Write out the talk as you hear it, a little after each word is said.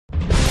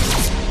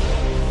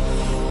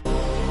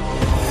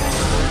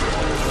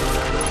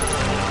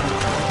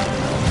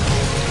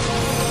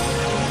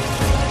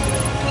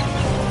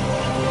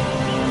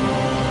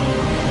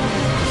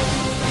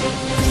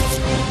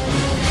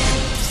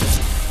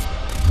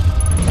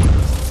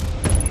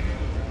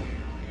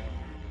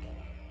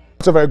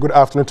It's a very good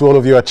afternoon to all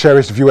of you, our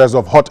cherished viewers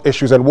of Hot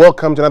Issues, and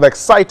welcome to another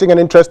exciting and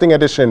interesting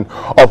edition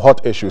of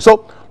Hot Issues.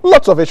 So,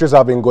 lots of issues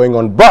have been going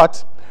on,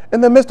 but in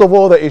the midst of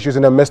all the issues,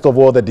 in the midst of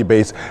all the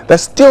debates,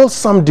 there's still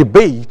some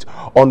debate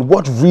on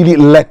what really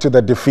led to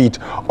the defeat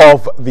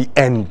of the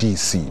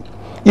NDC.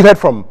 You've heard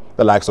from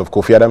the likes of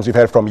Kofi Adams, you've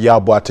heard from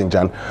Yaw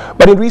Boateng-Jan,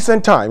 but in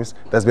recent times,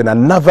 there's been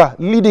another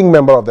leading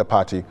member of the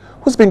party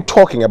who's been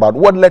talking about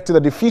what led to the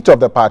defeat of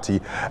the party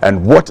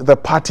and what the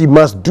party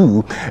must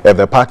do if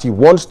the party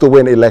wants to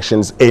win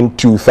elections in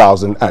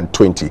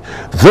 2020.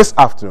 This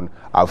afternoon,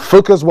 our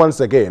focus once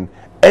again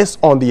is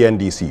on the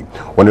NDC.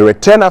 When we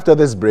return after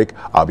this break,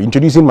 I'll be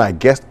introducing my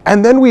guest,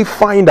 and then we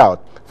find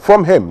out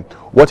from him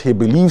what he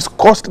believes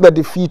caused the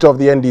defeat of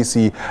the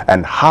NDC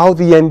and how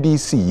the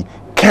NDC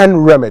can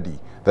remedy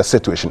the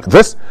situation.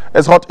 This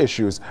is Hot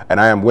Issues, and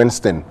I am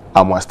Winston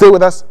Amwa. Stay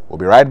with us. We'll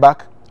be right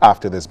back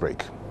after this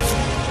break.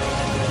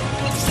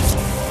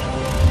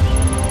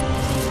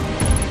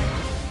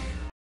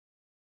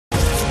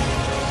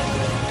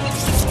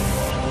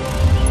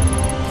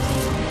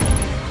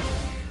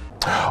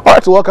 All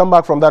right, so welcome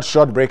back from that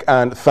short break,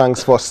 and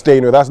thanks for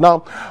staying with us.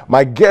 Now,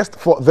 my guest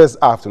for this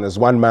afternoon is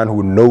one man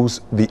who knows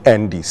the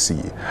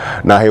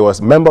NDC. Now, he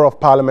was Member of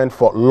Parliament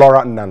for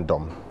Laura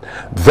Nandom,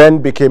 then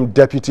became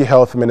Deputy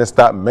Health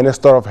Minister,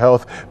 Minister of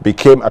Health,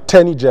 became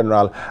Attorney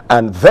General,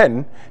 and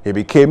then he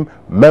became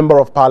Member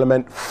of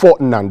Parliament for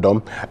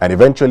Nandom, and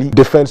eventually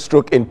Defense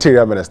 /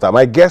 Interior Minister.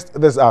 My guest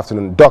this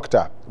afternoon,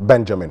 Dr.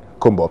 Benjamin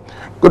Kubour.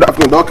 Good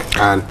afternoon, Doc,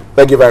 and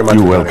thank you very much.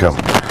 You're welcome.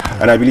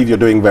 And I believe you're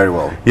doing very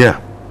well.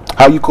 Yeah.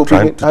 How are you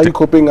coping? How are you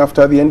coping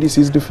after the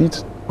NDC's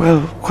defeat?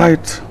 Well,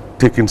 quite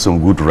taking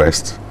some good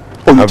rest.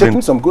 Oh, you're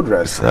taking some good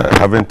rest?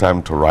 Having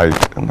time to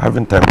write and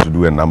having time to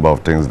do a number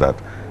of things that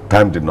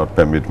time did not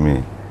permit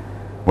me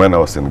when I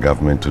was in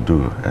government to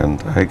do.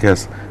 And I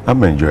guess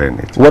I'm enjoying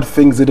it. What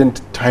things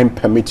didn't time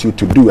permit you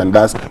to do, and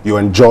thus you're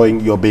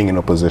enjoying your being in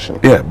opposition?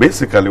 Yeah,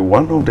 basically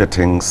one of the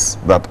things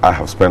that I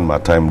have spent my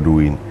time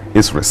doing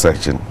is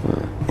researching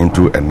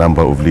into a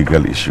number of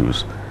legal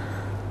issues.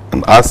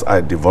 And as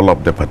I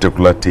develop the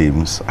particular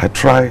themes, I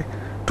try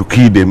to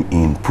key them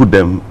in, put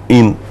them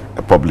in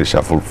a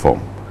publishable form.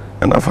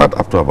 And I've had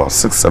up to about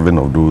 6, 7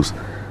 of those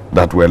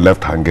that were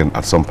left hanging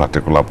at some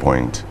particular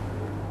point.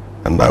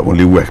 And I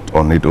only worked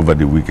on it over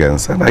the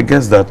weekends. And I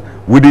guess that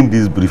within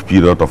this brief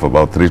period of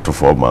about 3 to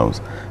 4 months,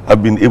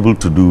 I've been able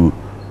to do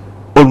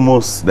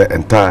almost the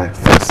entire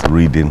first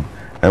reading,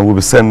 and we'll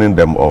be sending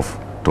them off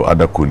to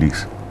other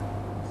colleagues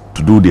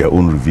to do their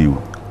own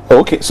review.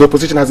 Okay, so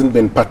opposition hasn't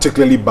been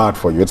particularly bad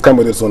for you. It's come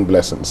with its own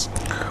blessings.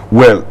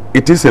 Well,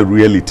 it is a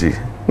reality.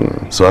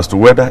 So as to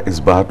whether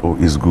it's bad or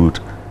it's good,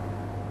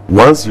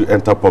 once you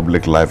enter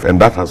public life, and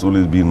that has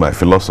always been my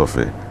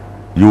philosophy,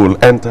 you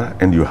will enter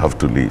and you have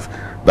to leave.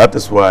 That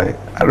is why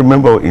I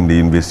remember in the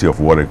University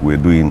of Warwick, we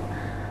were doing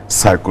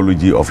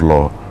psychology of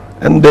law,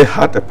 and they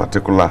had a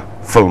particular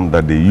film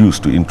that they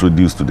used to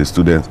introduce to the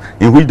students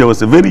in which there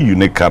was a very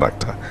unique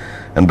character.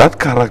 And that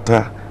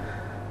character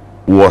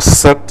was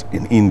set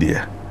in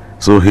India.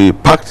 So he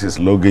packed his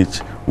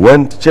luggage,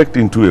 checked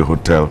into a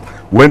hotel,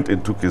 went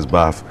and took his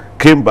bath,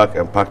 came back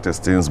and packed his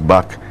things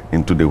back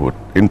into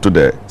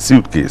the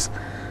suitcase.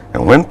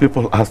 And when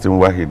people asked him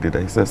why he did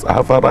it, he says, I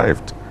have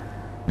arrived.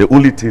 The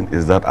only thing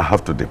is that I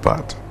have to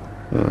depart.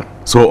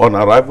 So on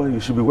arrival, you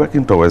should be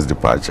working towards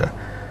departure.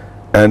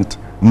 And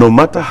no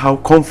matter how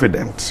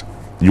confident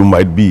you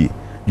might be,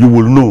 you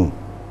will know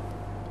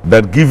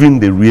that given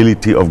the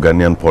reality of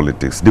Ghanaian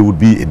politics, there would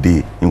be a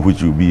day in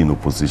which you'll be in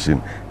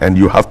opposition, and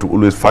you have to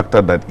always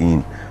factor that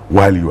in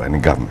while you are in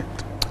government.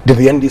 Did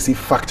the NDC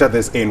factor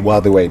this in while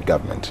they were in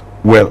government?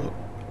 Well,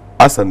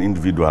 as an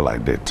individual I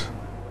did.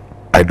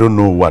 I don't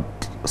know what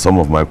some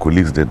of my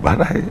colleagues did,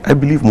 but I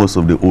believe most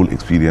of the old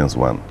experienced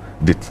one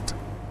did.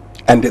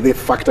 And did they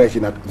factor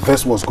in that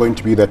this was going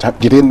to be the time?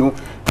 Did they know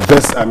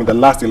this, the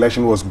last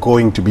election was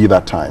going to be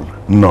that time?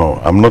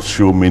 No, I'm not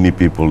sure many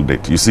people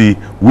did. You see,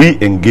 we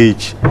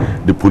engage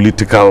the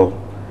political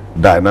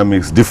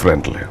dynamics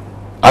differently.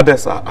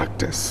 Others are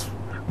actors.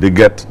 They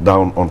get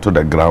down onto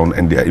the ground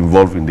and they are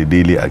involved in the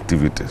daily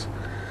activities.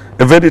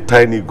 A very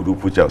tiny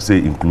group, which I'll say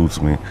includes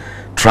me,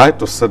 try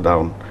to sit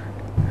down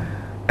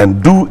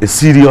and do a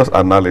serious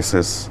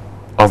analysis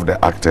of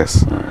the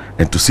actors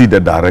and to see the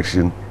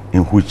direction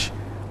in which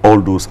all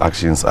those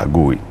actions are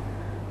going.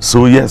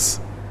 So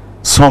yes,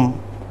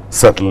 some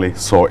certainly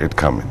saw it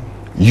coming.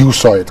 You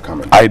saw it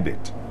coming? I did.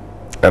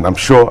 And I'm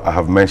sure I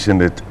have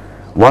mentioned it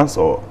once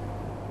or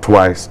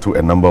twice to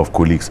a number of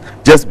colleagues,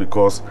 just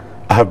because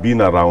I have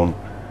been around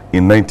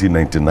in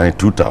 1999,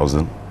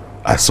 2000.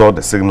 I saw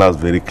the signals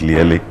very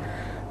clearly.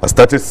 I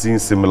started seeing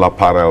similar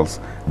parallels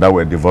that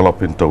were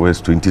developing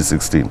towards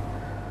 2016.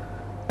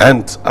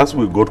 And as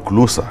we got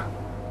closer,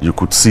 you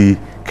could see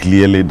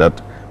clearly that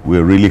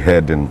we're really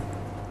heading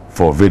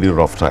for very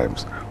rough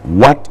times.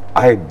 What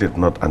I did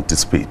not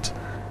anticipate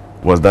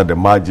was that the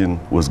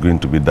margin was going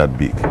to be that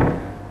big.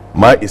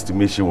 My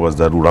estimation was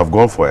that we would have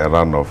gone for a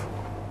runoff,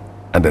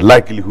 and the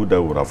likelihood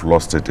that we would have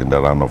lost it in the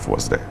runoff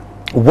was there.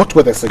 What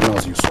were the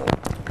signals you saw?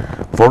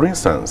 For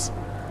instance,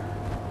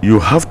 you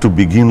have to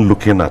begin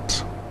looking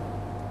at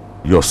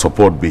your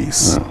support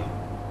base.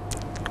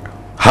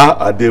 How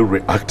are they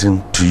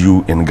reacting to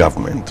you in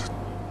government?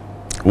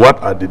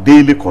 What are the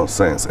daily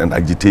concerns and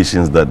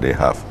agitations that they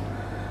have?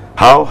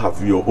 How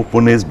have your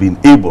opponents been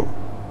able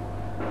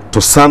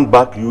to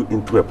sandbag you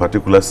into a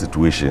particular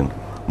situation,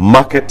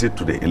 market it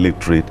to the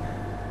electorate,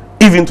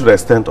 even to the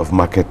extent of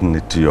marketing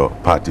it to your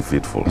party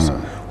faithfuls?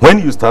 When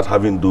you start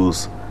having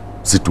those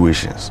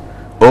situations,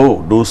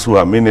 oh, those who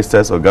are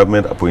ministers or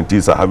government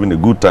appointees are having a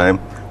good time,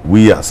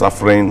 we are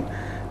suffering,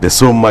 there's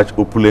so much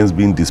opulence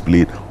being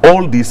displayed,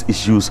 all these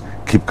issues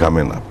keep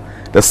coming up.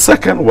 The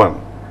second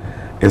one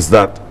is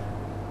that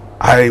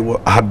I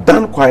had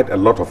done quite a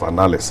lot of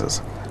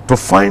analysis to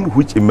find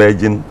which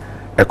emerging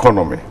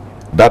economy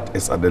that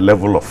is at the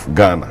level of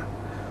Ghana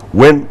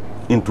went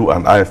into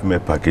an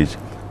IMF package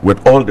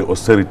with all the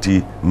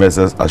austerity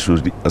measures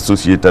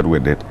associated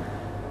with it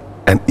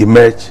and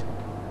emerged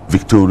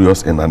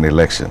victorious in an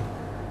election.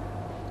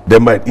 There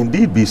might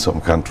indeed be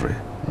some country,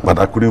 but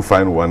I couldn't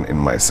find one in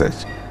my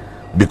search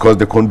because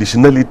the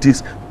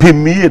conditionalities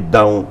permeate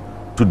down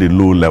to the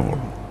low level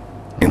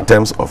in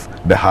terms of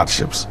the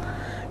hardships.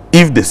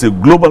 If there's a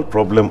global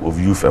problem of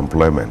youth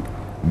employment,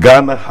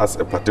 Ghana has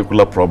a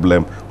particular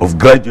problem of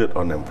graduate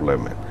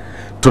unemployment,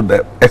 to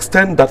the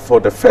extent that for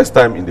the first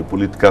time in the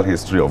political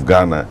history of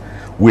Ghana,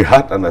 we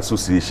had an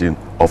association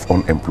of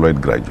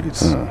unemployed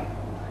graduates.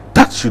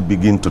 That should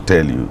begin to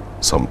tell you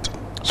something.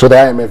 So the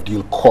IMF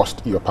deal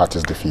cost your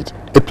party's defeat.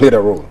 It played a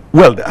role.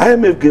 Well, the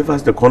IMF gave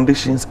us the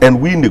conditions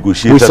and we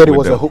negotiated. We said it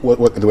with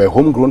was them. they were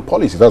homegrown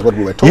policies. That's what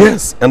we were told.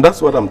 Yes, and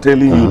that's what I'm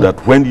telling you,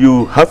 that when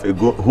you have a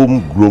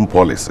homegrown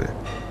policy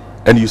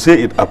and you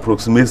say it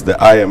approximates the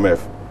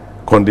IMF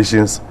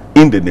conditions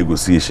in the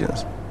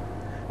negotiations,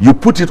 you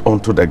put it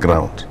onto the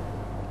ground,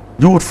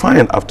 you would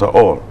find after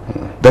all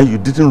that you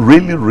didn't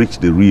really reach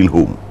the real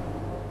home.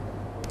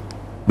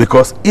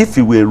 Because if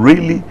it were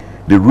really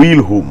the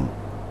real home,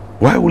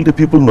 why will the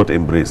people not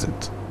embrace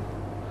it?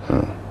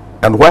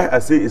 And why I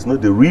say it's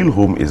not the real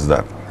home is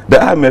that the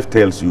IMF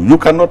tells you, you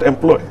cannot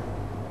employ.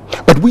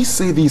 But we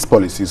say these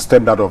policies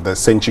stemmed out of the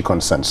Senchi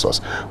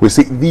consensus. We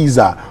say these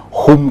are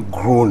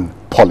homegrown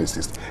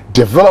policies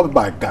developed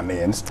by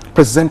Ghanaians,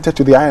 presented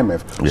to the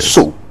IMF. Yes.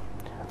 So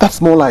that's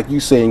more like you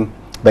saying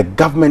the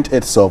government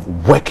itself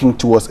working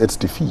towards its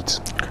defeat.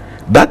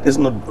 That is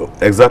not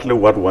exactly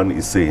what one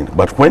is saying.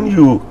 But when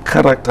you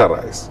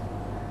characterize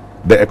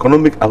the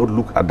economic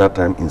outlook at that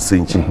time in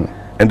Senchi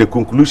and the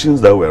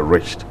conclusions that were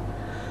reached,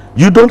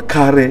 you don't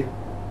carry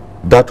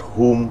that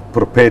home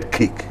prepared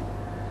cake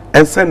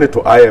and send it to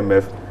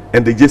IMF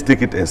and they just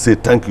take it and say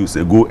thank you,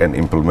 say go and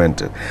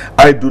implement it.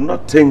 I do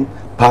not think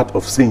part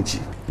of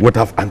Senchi would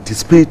have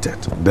anticipated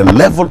the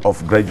level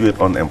of graduate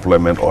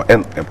unemployment or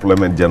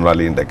unemployment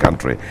generally in the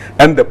country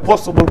and the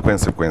possible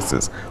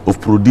consequences of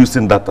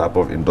producing that type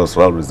of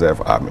industrial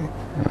reserve army,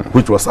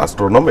 which was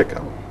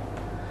astronomical.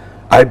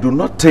 I do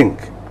not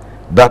think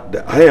that the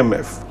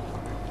IMF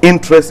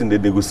interest in the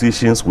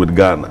negotiations with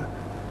Ghana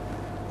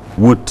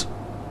would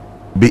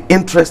be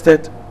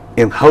interested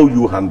in how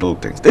you handle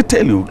things. They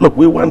tell you, look,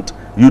 we want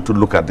you to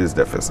look at this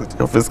deficit.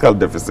 Your fiscal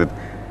deficit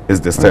is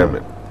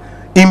disturbing.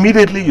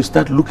 Immediately you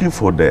start looking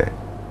for the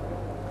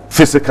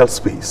physical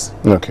space.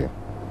 Okay.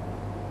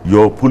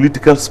 Your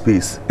political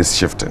space is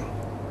shifting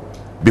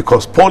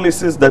because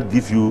policies that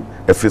give you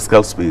a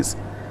fiscal space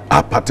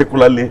are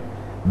particularly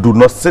do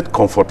not sit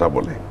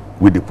comfortably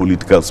with the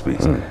political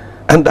space.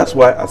 And that's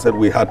why I said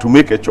we had to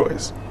make a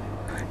choice.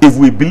 If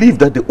we believe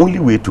that the only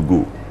way to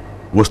go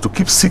was to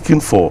keep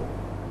seeking for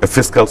a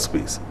fiscal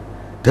space,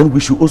 then we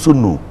should also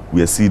know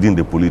we are ceding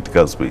the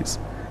political space.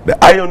 The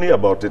irony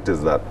about it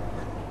is that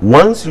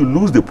once you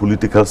lose the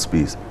political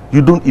space,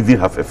 you don't even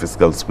have a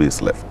fiscal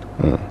space left.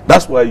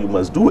 That's why you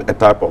must do a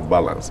type of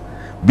balance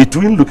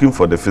between looking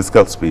for the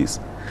fiscal space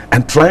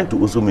and trying to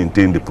also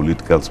maintain the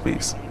political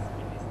space.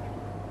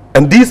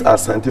 And these are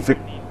scientific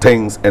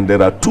things, and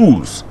there are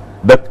tools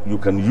that you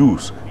can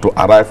use to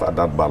arrive at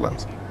that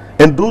balance.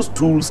 And those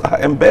tools are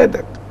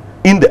embedded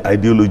in the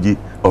ideology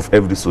of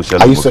every social democratic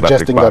party. Are you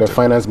suggesting that the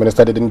finance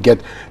minister didn't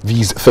get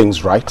these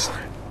things right?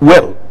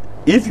 Well,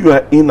 if you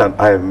are in an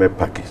IMF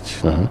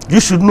package, you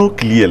should know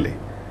clearly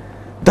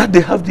that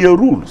they have their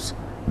rules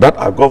that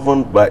are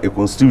governed by a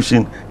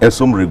constitution and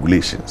some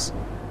regulations.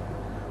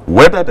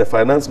 Whether the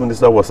finance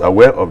minister was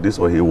aware of this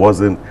or he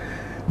wasn't,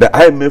 the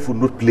IMF would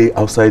not play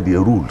outside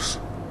their rules.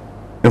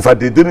 In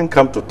fact, they didn't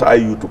come to tie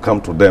you to come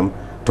to them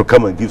to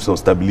come and give some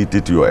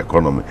stability to your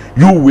economy.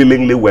 You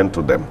willingly went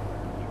to them.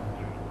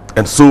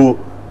 And so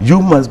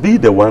you must be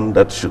the one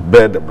that should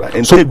bear the brunt.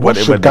 And so what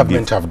should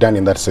government have done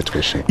in that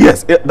situation?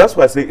 Yes, that's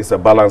why I say it's a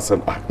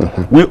balancing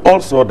act. We all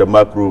saw the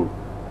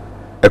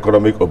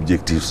macroeconomic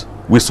objectives.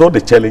 We saw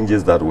the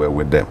challenges that were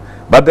with them.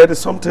 But there is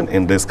something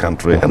in this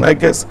country, and I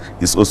guess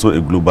it's also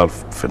a global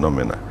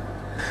phenomenon.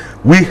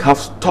 We have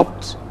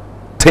stopped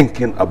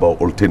thinking about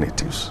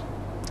alternatives.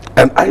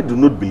 And I do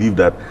not believe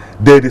that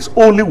there is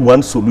only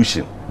one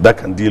solution that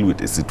can deal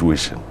with a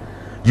situation.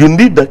 You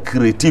need that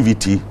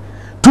creativity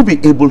to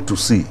be able to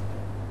see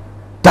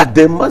that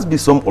there must be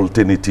some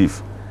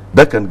alternative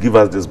that can give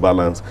us this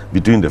balance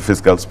between the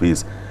fiscal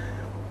space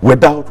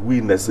without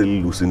we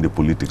necessarily losing the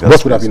political What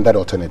space. would have been that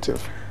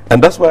alternative?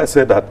 And that's why I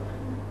said that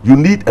you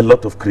need a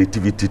lot of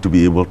creativity to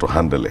be able to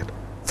handle it.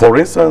 For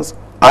instance,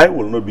 I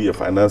will not be a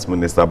finance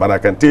minister, but I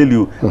can tell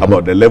you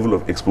about the level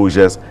of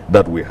exposures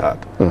that we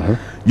had.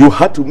 You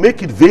had to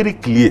make it very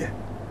clear,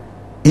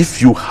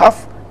 if you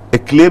have a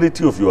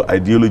clarity of your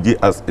ideology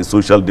as a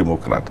social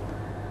democrat,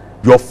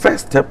 your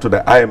first step to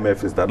the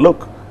IMF is that,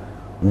 look,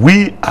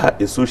 we are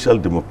a social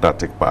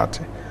democratic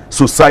party.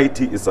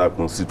 Society is our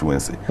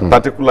constituency,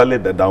 particularly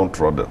the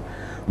downtrodden.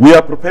 We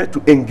are prepared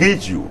to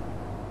engage you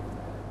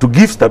to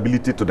give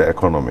stability to the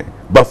economy.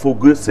 But for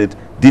God's sake,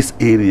 this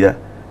area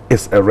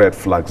is a red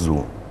flag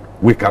zone.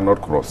 We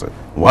cannot cross it.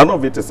 One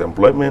of it is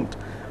employment.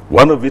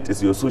 One of it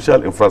is your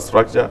social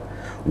infrastructure.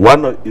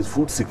 One is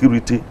food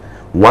security.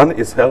 One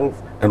is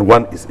health. And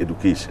one is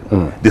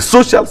education. The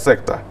social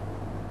sector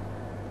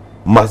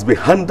must be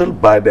handled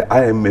by the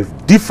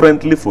IMF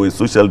differently for a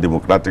social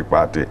democratic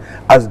party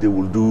as they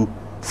will do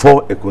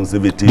for a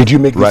conservative. Did you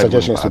make these right-wing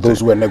suggestions party. to those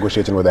who were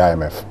negotiating with the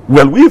IMF?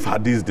 Well, we've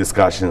had these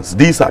discussions.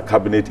 These are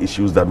cabinet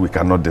issues that we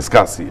cannot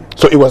discuss here.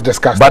 So it was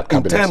discussed But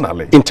at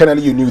cabinet.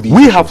 internally you knew these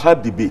we issues. have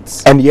had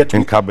debates, and yet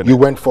in cabinet. you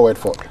went forward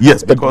for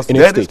Yes, because in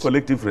there is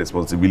collective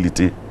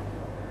responsibility.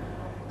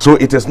 So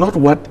it is not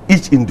what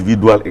each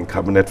individual in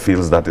cabinet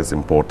feels that is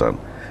important.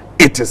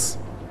 It is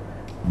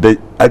the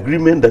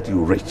agreement that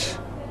you reach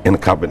in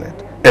cabinet.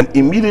 And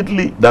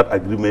immediately that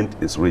agreement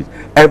is reached,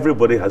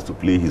 everybody has to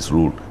play his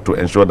role to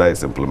ensure that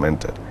it's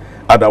implemented.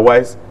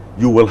 Otherwise,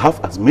 you will have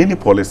as many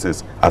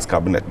policies as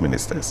cabinet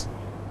ministers.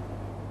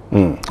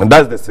 And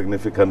that's the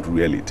significant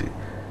reality.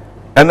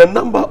 And a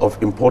number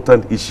of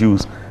important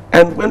issues.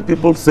 And when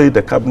people say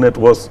the cabinet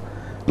was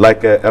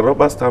like a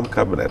rubber stamp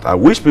cabinet, I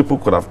wish people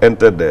could have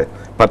entered there,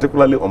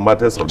 particularly on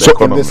matters of the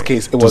economy, in this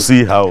case, it to was,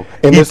 see how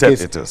in this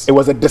case, it is. It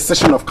was a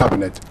decision of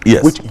cabinet,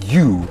 Yes. which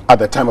you, at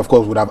the time, of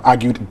course, would have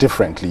argued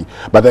differently.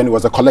 But then it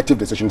was a collective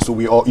decision, so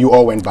you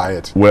all went by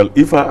it. Well,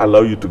 if I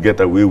allow you to get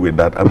away with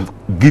that, I'm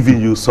giving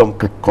you some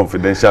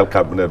confidential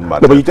cabinet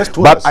matter. No, but you just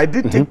told us. I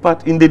did take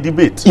part in the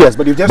debate. Yes,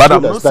 but you just told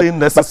I'm us not that, saying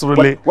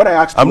necessarily. when I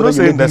asked you I'm not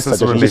whether you saying made these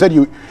necessarily.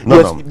 suggestions, you said no,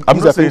 yes, no. I'm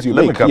these not are saying. things you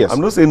Let me make, come. yes. I'm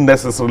not saying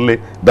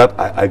necessarily that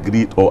I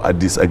agreed or I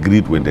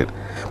disagreed with it,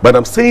 but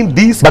I'm saying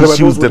these But there were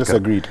issues those who that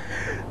disagreed.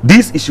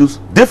 these issues,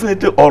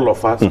 definitely all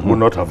of us would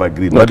not have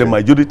agreed, but the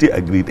majority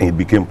agreed, and it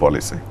became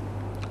policy.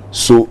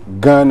 So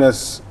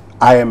Ghana's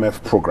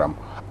IMF program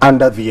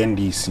under the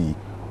NDC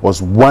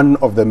was one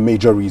of the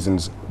major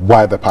reasons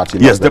why the party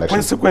lost Yes, the the election.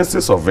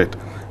 consequences of it.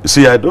 You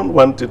see, I don't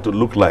want it to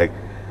look like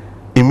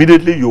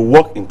immediately you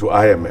walk into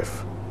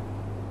IMF,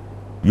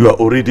 you are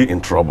already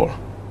in trouble.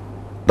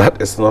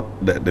 That is not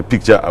the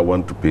picture I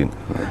want to paint.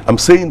 I'm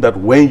saying that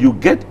when you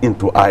get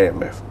into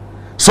IMF,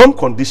 some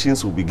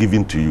conditions will be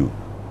given to you,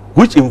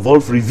 which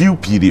involve review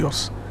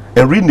periods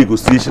and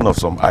renegotiation of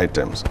some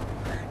items.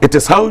 It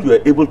is how you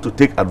are able to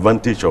take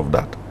advantage of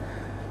that,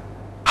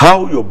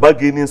 how your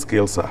bargaining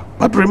skills are.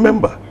 But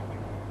remember,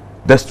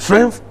 the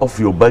strength of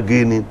your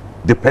bargaining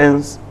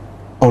depends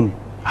on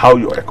how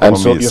your economy And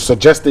so is. you're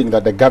suggesting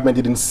that the government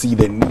didn't see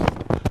the need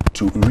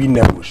to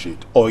renegotiate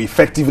or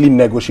effectively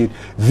negotiate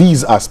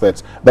these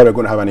aspects that are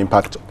going to have an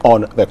impact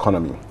on the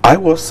economy. I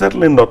was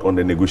certainly not on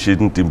the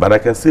negotiating team, but I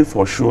can say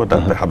for sure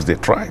that perhaps they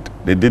tried.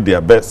 They did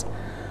their best.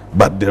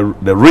 But the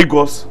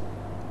rigors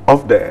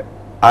of the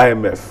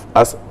IMF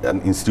as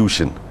an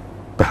institution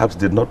perhaps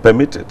did not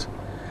permit it.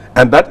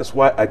 And that is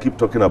why I keep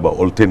talking about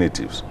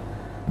alternatives.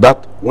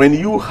 That when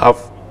you have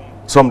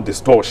some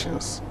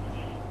distortions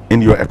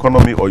in your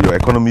economy or your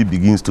economy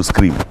begins to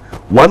scream,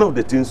 one of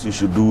the things you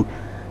should do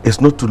is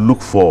not to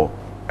look for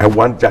a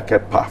one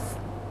jacket path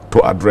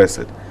to address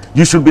it.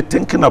 You should be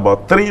thinking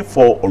about 3,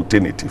 4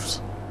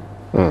 alternatives.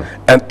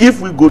 And if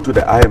we go to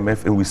the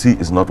IMF and we see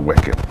it's not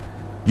working,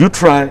 you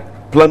try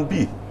plan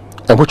B.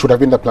 And which would have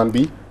been the plan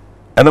B?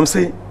 And I'm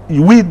saying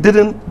we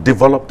didn't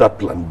develop that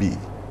plan B.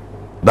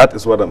 That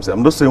is what I'm saying.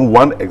 I'm not saying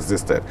one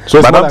existed. So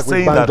it's but more I'm like with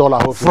saying Bank that Dollar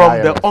Hope in from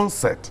IMF. the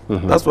onset,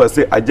 that's why I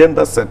say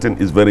agenda setting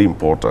is very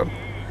important.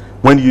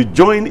 When you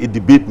join a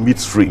debate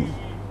midstream,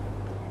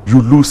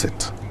 you lose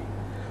it.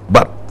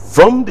 But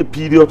from the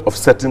period of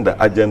setting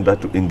the agenda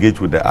to engage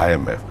with the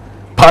IMF,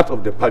 part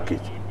of the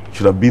package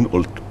should have been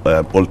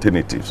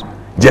alternatives,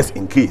 just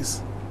in case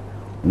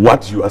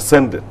what you are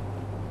sending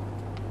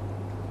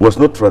was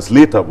not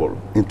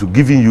translatable into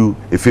giving you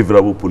a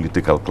favorable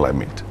political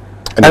climate.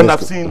 And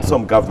I've seen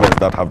some governments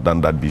that have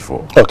done that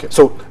before. Okay,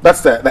 so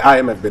that's the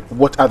IMF bit.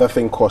 What other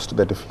thing caused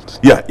the defeat?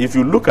 Yeah, if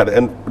you look at it,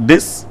 and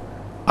this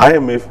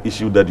IMF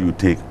issue that you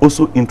take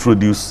also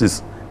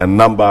introduces a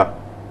number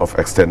of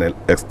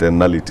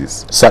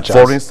externalities. Such as?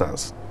 For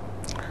instance,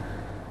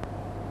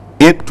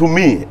 to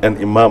me and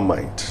in my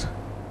mind,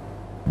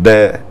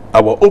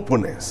 our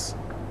opponents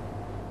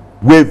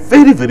were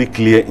very, very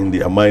clear in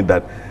their mind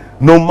that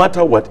no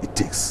matter what it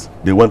takes,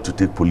 they want to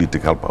take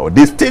political power.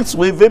 The stakes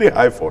were very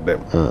high for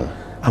them.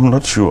 I'm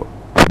not sure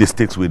the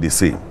stakes were the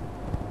same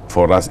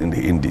for us in the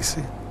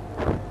NDC.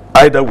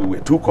 Either we were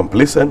too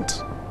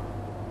complacent,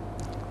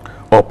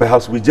 or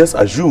perhaps we just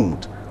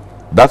assumed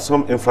that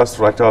some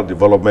infrastructural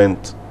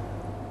development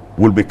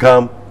will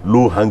become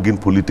low-hanging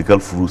political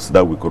fruits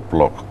that we could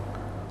pluck.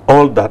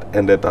 All that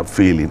ended up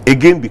failing,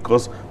 again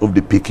because of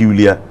the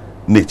peculiar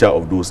nature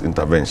of those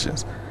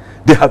interventions.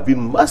 There have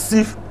been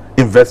massive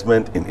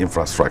investment in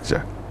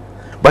infrastructure.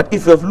 But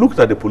if you have looked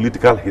at the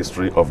political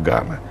history of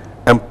Ghana,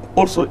 and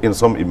also in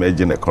some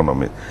emerging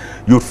economies,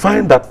 you'll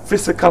find that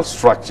physical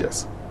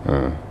structures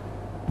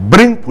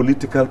bring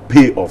political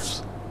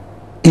payoffs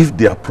if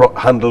they are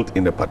handled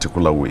in a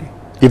particular way.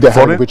 If they're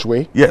handled which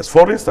way? Yes,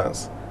 for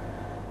instance,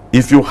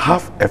 if you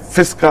have a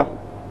fiscal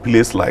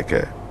place like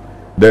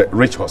the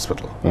Rich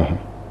Hospital,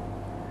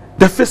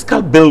 the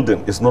fiscal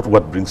building is not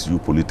what brings you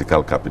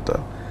political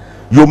capital.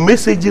 Your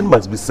messaging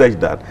must be such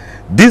that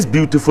this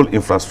beautiful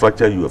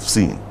infrastructure you have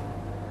seen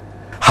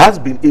has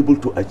been able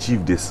to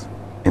achieve this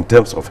in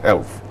terms of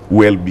health,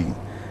 well-being.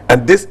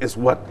 And this is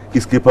what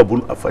is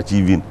capable of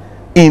achieving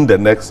in the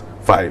next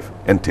 5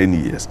 and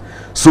 10 years.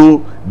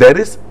 So there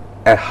is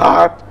a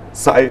hard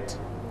side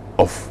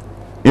of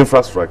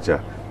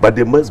infrastructure, but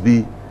there must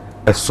be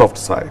a soft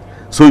side.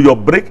 So your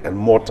brick and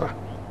mortar,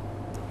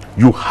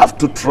 you have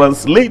to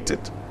translate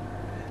it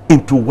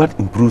into what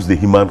improves the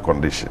human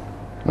condition.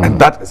 And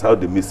that is how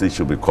the message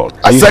should be called.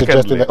 Are you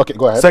suggesting that? Okay,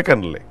 go ahead.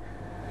 Secondly,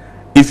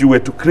 if you were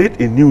to create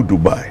a new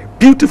Dubai,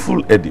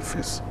 beautiful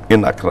edifice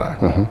in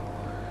Accra,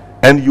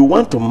 and you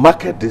want to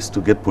market this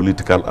to get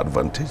political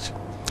advantage,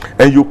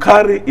 and you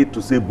carry it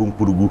to say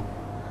Bunkurugu,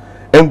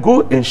 and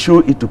go and show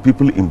it to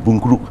people in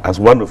Bunkurugu as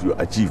one of your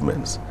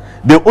achievements,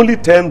 they only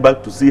turn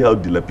back to see how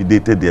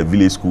dilapidated their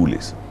village school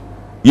is.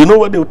 You know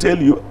what they'll tell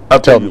you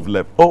after you've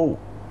left? Oh,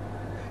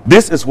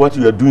 this is what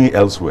you are doing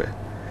elsewhere.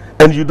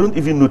 And you don't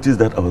even notice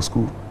that our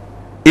school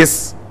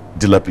is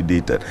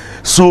dilapidated.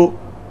 So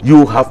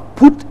you have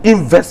put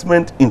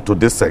investment into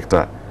this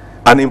sector,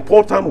 an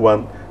important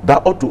one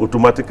that ought to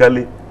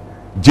automatically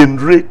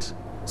generate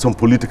some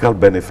political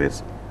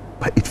benefits,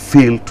 but it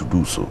failed to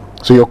do so.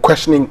 So you're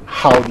questioning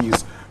how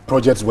these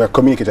projects were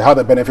communicated, how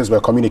the benefits were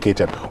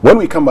communicated. When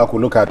we come back,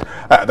 we'll look at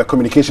the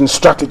communication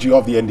strategy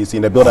of the NDC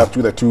in the build-up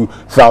to the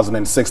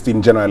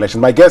 2016 general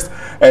election. My guest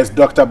is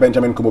Dr.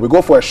 Benjamin Kubour. We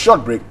go for a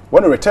short break.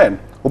 When we return,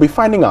 we'll be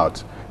finding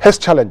out his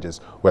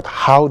challenges with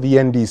how the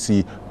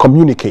NDC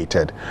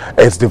communicated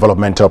its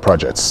developmental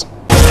projects.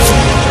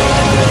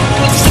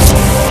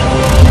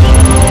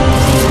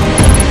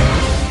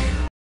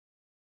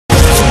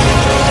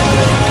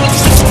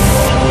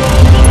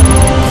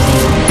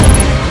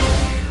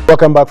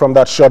 Welcome back from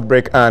that short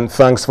break, and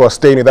thanks for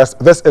staying with us.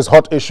 This is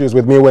Hot Issues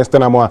with me,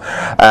 Winston Amwa,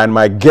 and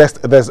my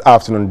guest this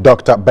afternoon,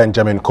 Dr.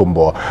 Benjamin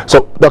Kubour.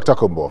 So, Dr.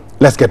 Kubour,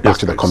 let's get back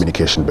to the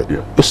communication bit.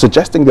 Yeah. You're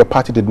suggesting the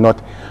party did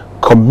not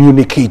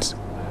communicate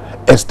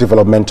its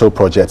developmental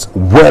projects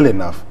well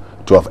enough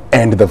to have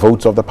earned the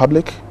votes of the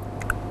public?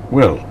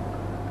 Well,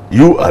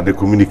 you are the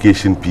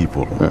communication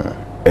people,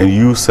 and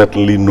you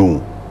certainly know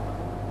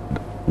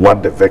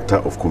what the vector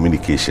of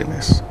communication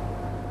is.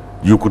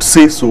 You could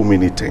say so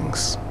many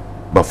things,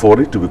 but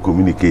for it to be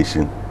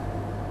communication,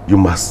 you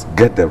must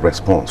get the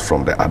response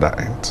from the other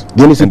end.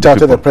 The NDC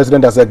touted the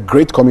president as a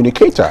great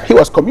communicator. He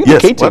was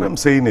communicating. Yes, what I'm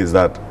saying is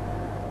that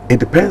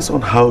it depends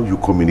on how you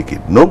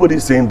communicate.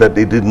 Nobody's saying that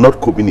they did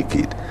not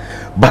communicate.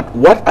 But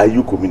what are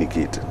you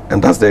communicating?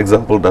 And that's the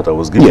example that I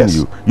was giving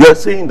you. You are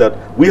saying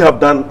that we have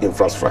done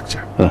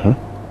infrastructure.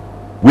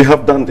 We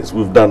have done this,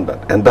 we've done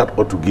that. And that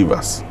ought to give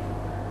us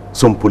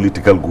some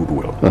political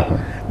goodwill.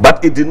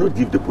 But it did not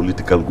give the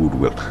political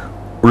goodwill.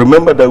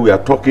 Remember that we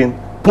are talking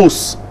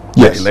post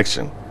the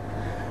election.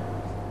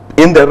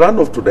 In the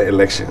run-up to the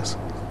elections,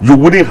 you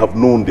wouldn't have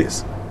known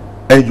this.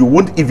 And you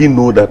wouldn't even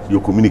know that your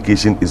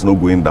communication is not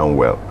going down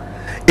well.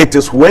 It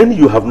is when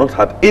you have not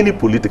had any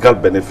political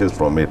benefits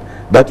from it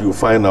that you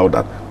find out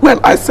that, well,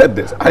 I said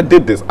this, I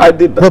did this, I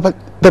did that. But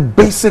the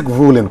basic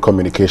rule in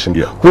communication,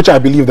 which I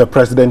believe the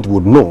president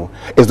would know,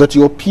 is that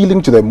you're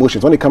appealing to the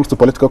emotions. When it comes to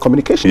political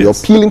communication, you're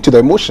appealing to the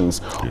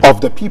emotions of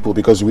the people,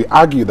 because we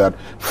argue that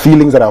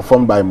feelings that are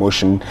formed by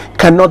emotion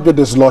cannot be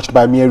dislodged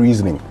by mere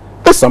reasoning.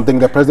 That's something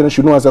the president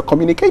should know as a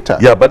communicator.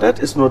 Yeah, but that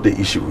is not the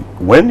issue.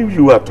 When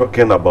you are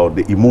talking about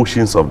the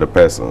emotions of the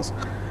persons,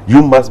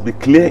 you must be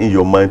clear in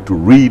your mind to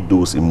read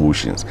those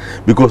emotions,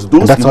 because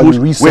those that's how you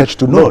research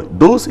to know. No,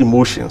 those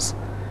emotions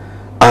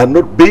are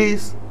not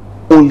based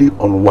only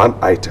on one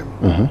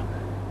item.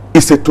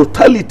 It's a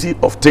totality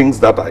of things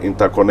that are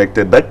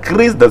interconnected that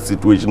creates the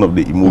situation of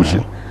the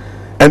emotion.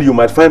 And you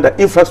might find that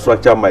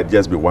infrastructure might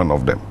just be one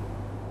of them.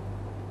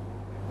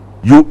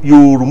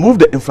 You remove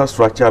the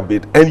infrastructure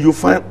bit and you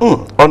find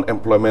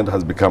unemployment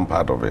has become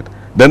part of it.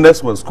 The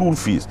next one, school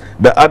fees.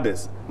 The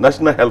others,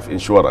 national health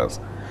insurance.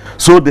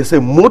 So there's a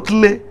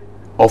motley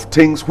of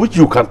things which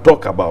you can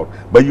talk about,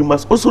 but you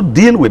must also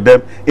deal with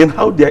them in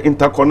how they are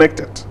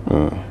interconnected.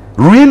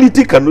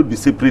 Reality cannot be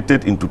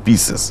separated into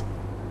pieces.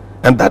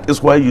 And that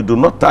is why you do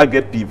not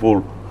target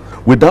people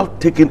without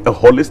taking a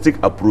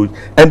holistic approach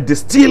and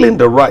distilling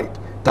the right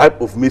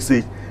type of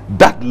message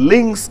that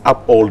links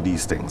up all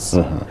these things.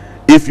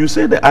 If you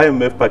say the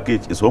IMF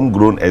package is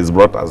homegrown and it's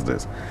brought us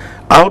this,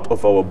 out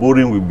of our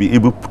borrowing we'll be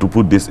able to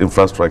put this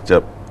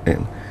infrastructure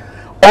in.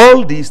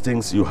 All these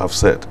things you have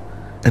said,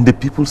 and the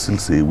people still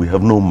say we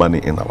have no money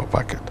in our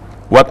pocket.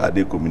 What are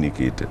they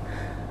communicating?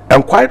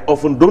 And quite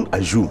often don't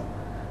assume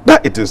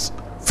that it is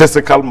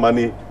physical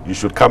money you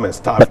should come and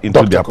starve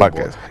into their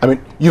pockets. I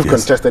mean, you've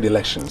contested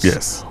elections.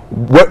 Yes.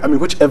 I mean,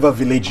 whichever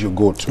village you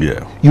go to,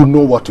 Yeah. you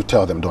know what to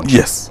tell them, don't you?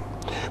 Yes.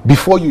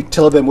 Before you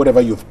tell them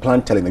whatever you've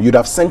planned telling them, you'd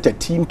have sent a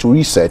team to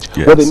research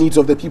what the needs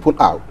of the people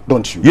are,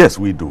 don't you? Yes,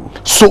 we do.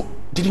 So,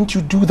 didn't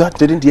you do that?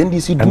 Didn't the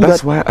NDC do that? And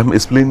that's why I'm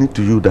explaining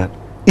to you that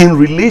in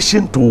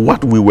relation to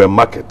what we were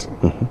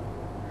marketing,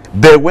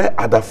 there were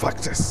other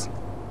factors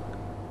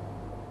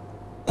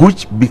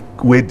which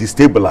were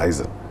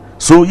destabilizing.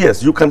 So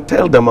yes, you can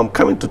tell them, I'm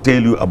coming to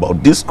tell you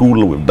about this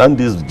school, we've done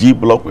this G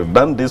block, we've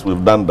done this,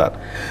 we've done that.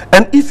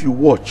 And if you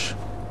watch,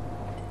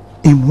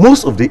 in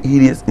most of the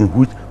areas in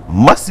which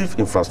massive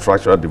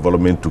infrastructural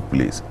development took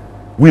place,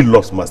 we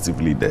lost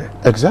massively there.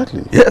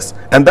 Exactly. Yes,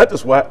 and that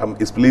is why I'm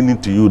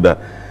explaining to you that,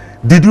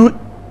 did you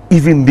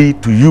even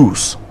need to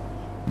use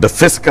the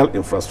physical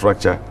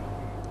infrastructure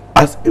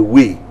as a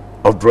way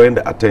of drawing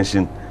the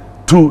attention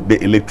to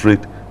the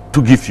electorate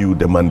to give you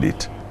the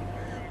mandate?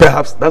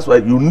 Perhaps that's why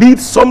you need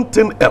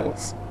something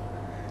else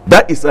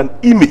that is an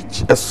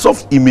image, a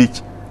soft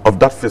image of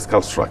that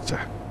fiscal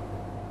structure.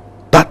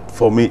 That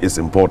for me is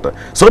important.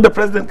 So the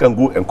president can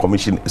go and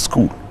commission a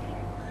school.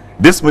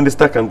 This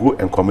minister can go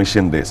and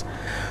commission this.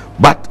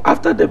 But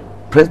after the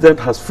president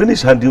has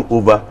finished handing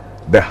over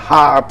the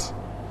hard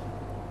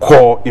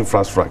core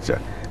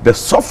infrastructure, the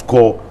soft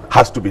core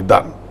has to be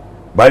done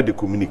by the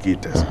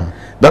communicators.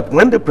 That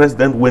when the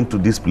president went to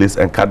this place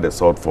and cut the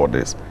sword for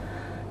this,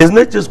 it's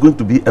not just going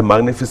to be a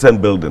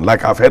magnificent building,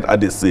 like I've heard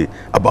others say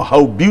about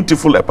how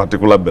beautiful a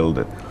particular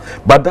building,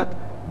 but that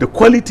the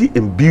quality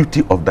and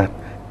beauty of that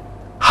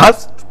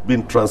has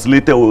been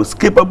translated or is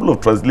capable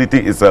of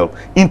translating itself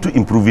into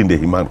improving the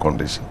human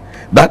condition.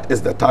 That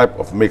is the type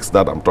of mix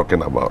that I'm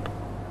talking about.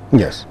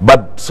 Yes.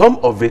 But some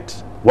of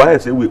it, why I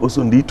say we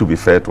also need to be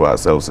fair to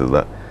ourselves, is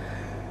that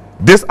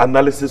this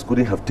analysis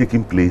couldn't have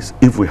taken place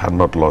if we had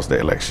not lost the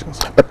elections.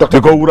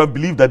 Because we would have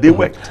believed that they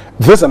worked.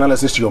 This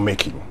analysis you're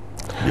making,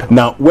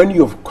 now, when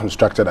you've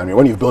constructed,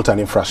 when you've built an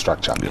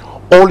infrastructure,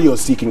 all you're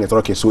seeking is,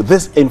 okay, so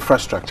this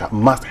infrastructure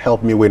must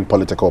help me win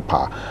political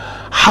power.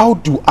 How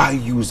do I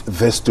use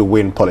this to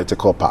win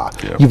political power?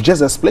 You've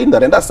just explained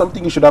that, and that's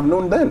something you should have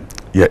known then.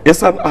 Yeah,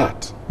 it's an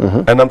art.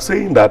 And I'm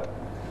saying that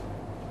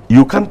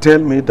you can't tell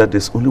me that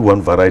there's only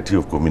one variety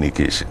of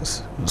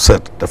communications. You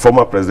said the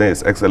former president,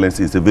 His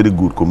Excellency, is a very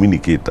good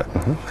communicator.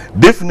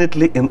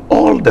 Definitely in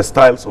all the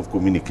styles of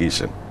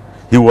communication,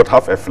 he would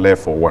have a flair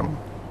for one.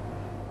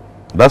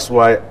 That's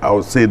why I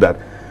would say that,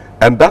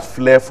 and that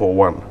flair for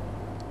one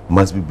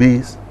must be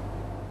based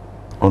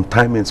on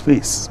time and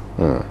space.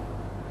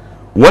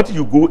 What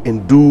you go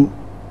and do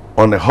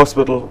on a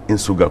hospital in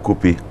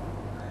Sugakope,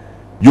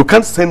 you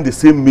can't send the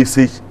same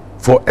message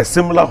for a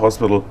similar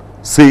hospital,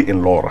 say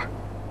in Laura.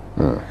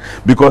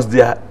 Because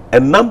there are a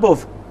number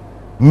of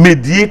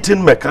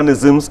mediating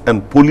mechanisms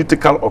and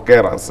political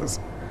occurrences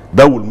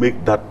that will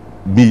make that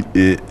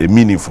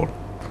meaningful.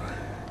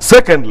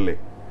 Secondly,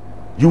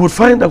 you would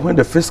find that when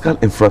the fiscal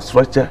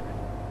infrastructure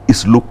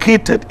is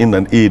located in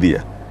an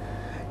area,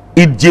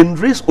 it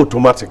generates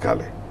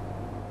automatically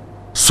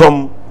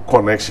some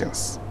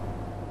connections.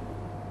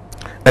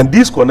 And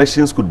these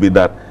connections could be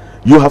that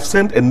you have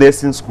sent a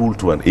nursing school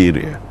to an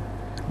area.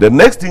 The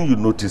next thing you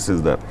notice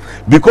is that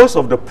because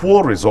of the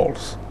poor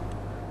results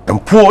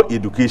and poor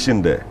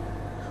education there,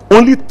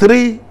 only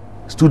 3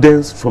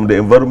 students from the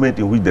environment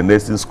in which the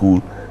nursing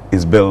school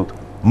is built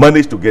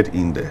manage to get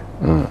in there.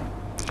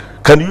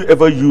 Can you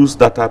ever use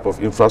that type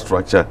of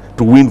infrastructure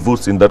to win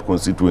votes in that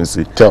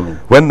constituency? Tell me.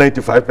 When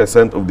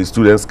 95% of the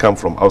students come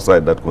from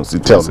outside that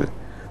constituency.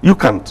 You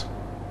can't.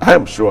 I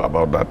am sure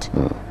about that.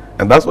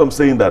 And that's what I'm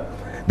saying, that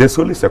there's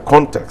always a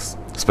context,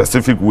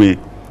 specific way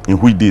in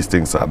which these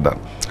things are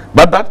done.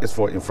 But that is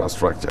for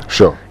infrastructure.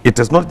 Sure. It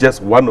is not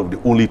just one of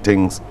the only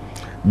things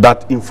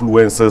that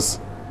influences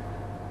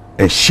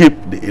and shape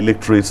the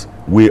electorate's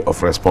way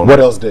of responding.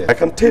 What else there? I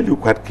can tell you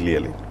quite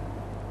clearly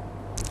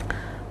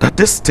that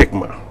this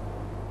stigma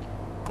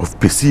of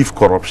perceived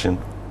corruption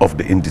of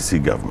the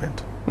NDC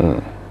government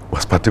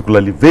was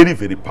particularly very,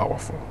 very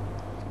powerful.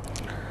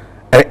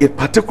 And it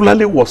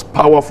particularly was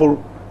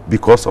powerful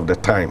because of the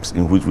times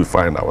in which we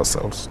find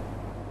ourselves.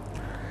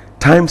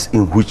 Times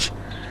in which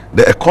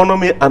the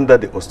economy under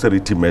the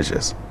austerity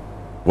measures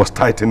was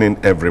tightening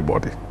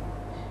everybody.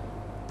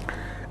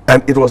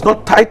 And it was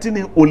not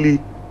tightening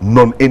only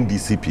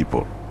non-NDC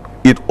people.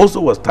 It also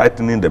was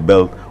tightening the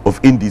belt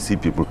of NDC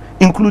people,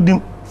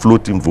 including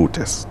floating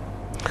voters.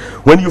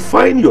 When you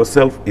find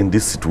yourself in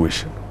this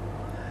situation,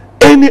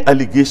 any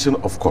allegation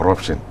of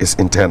corruption is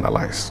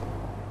internalized.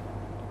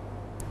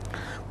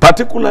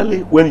 Particularly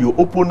when your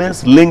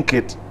opponents link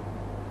it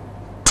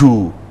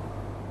to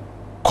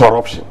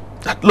corruption.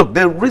 Look,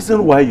 the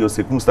reason why your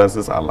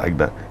circumstances are like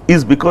that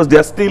is because they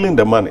are stealing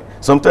the money.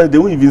 Sometimes they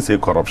won't even say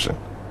corruption.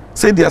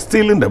 say they are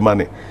stealing the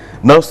money.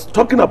 Now,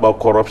 talking about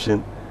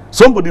corruption,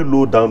 somebody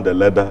low down the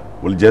ladder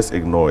will just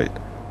ignore it.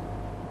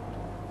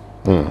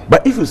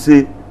 But if you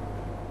say,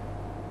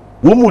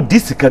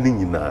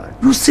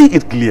 you see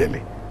it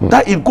clearly,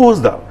 that it goes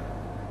down.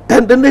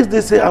 Then the next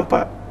day say,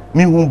 Ampa,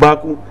 mi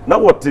humbaku, now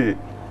what?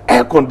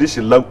 Air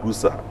conditioned Land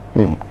Cruiser.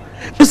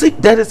 You see,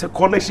 there is a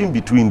connection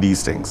between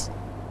these things.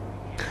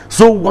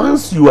 So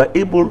once you are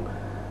able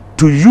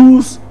to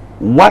use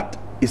what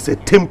is a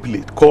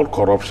template called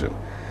corruption,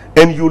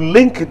 and you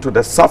link it to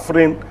the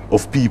suffering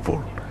of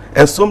people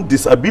and some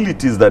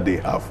disabilities that they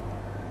have,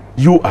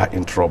 you are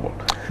in trouble.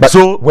 But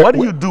so what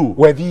do you do?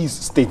 Were these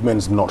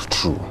statements not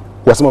true?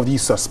 Were some of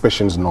these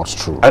suspicions not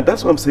true? And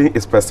that's what I'm saying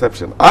is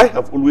perception. I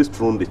have always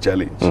thrown the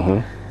challenge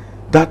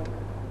that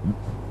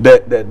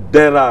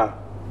there are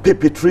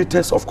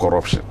perpetrators of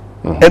corruption,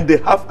 and they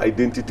have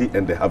identity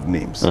and they have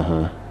names.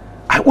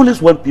 I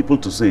always want people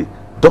to say,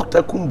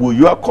 Dr. Kubour,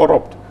 you are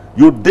corrupt.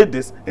 You did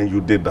this and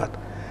you did that.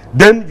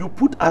 Then you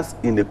put us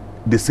in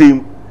the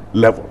same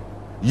level.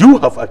 You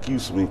have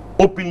accused me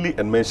openly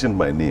and mentioned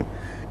my name.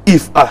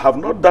 If I have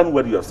not done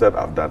what you have said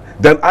I've done,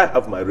 then I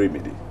have my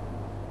remedy.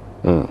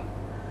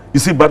 You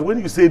see, but when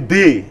you say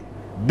they,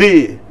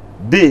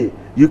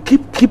 you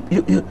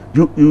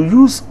you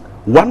use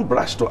one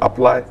brush to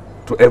apply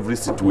to every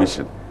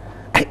situation.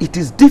 And it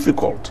is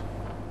difficult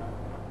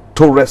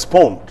to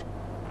respond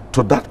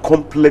to that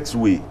complex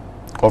way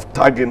of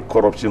tagging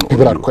corruption.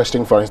 People are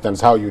questioning, for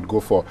instance, how you'd go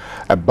for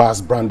a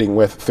bus branding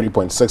worth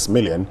 3.6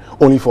 million,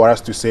 only for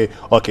us to say,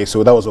 okay,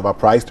 so that was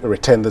overpriced,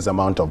 return this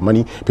amount of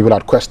money. People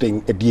are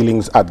questioning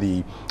dealings at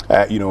the,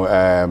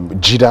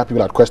 JIDA.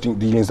 People are questioning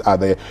dealings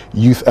at the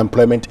Youth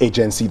Employment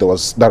Agency. There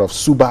was that of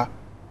SUBA.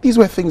 These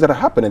were things that are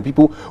happening.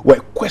 People were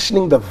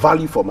questioning the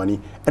value for money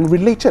and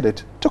related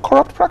it to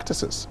corrupt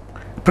practices.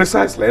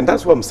 Precisely, and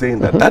that's what I'm saying,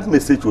 that that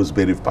message was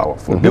very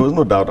powerful. There was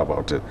no doubt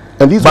about it.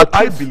 And these but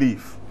I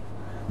believe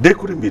they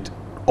couldn't meet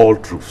all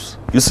truths.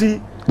 You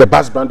see, the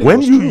bus branding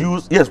when you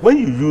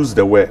use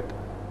the word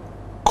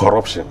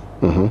corruption,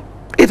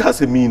 it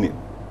has a meaning.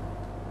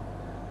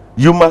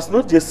 You must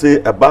not just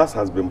say a bus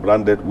has been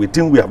branded, we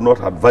think we have not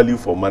had value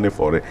for money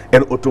for it,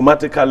 and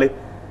automatically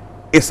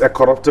it's a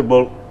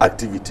corruptible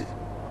activity.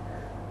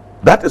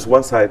 That is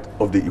one side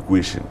of the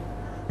equation.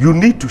 You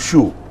need to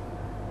show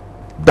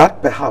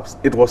that perhaps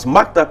it was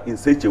marked up in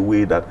such a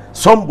way that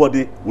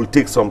somebody will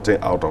take something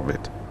out of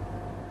it.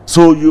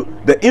 So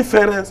the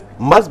inference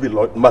must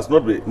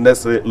not be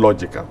necessarily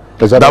logical.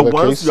 That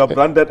once you have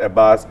branded a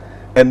bus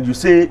and you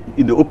say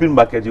in the open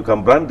market you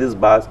can brand this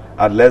bus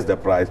at less the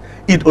price,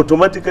 it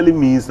automatically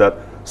means that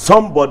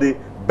somebody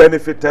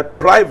benefited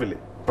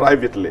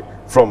privately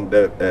from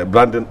the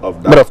branding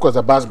of that. But of course,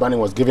 the bus branding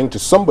was given to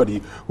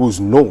somebody who's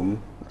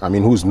known. I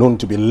mean, who's known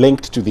to be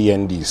linked to the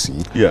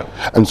NDC. Yeah.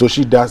 And so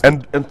she does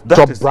and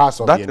that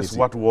is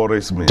what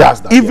worries me.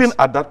 Even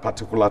at that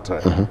particular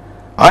time,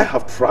 I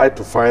have tried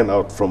to find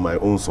out from my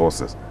own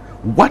sources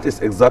what is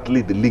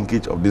exactly the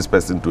linkage of this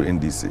person to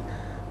NDC.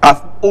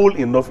 I've old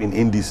enough in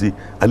NDC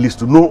at least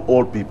to know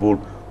all people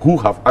who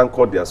have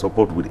anchored their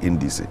support with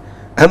NDC.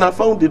 And I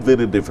found it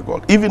very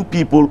difficult. Even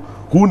people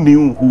who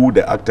knew who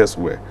the actors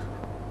were.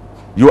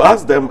 You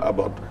ask them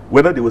about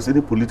whether there was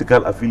any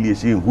political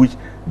affiliation in which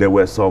there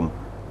were some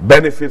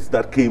benefits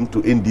that came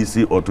to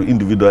NDC or to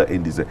individual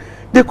NDC.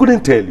 They couldn't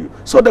tell you.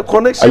 So the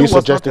connection was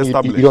not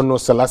established. You don't know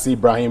Selassie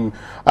Ibrahim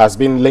has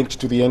been linked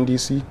to the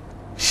NDC?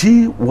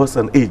 She was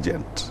an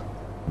agent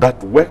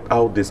that worked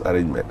out this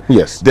arrangement.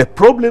 Yes. The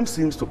problem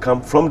seems to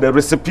come from the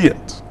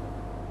recipient,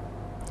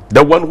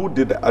 the one who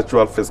did the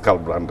actual fiscal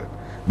branding.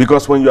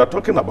 Because when you are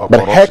talking about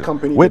corruption, her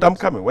company wait, I'm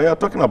coming. When you are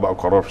talking about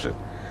corruption,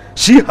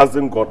 she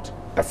hasn't got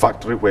a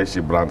factory where she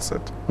brands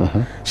it.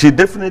 She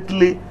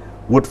definitely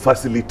would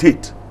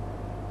facilitate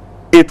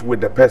it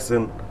with the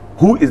person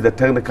who is the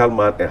technical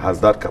man and has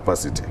that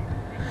capacity.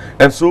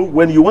 And so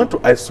when you want to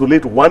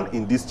isolate one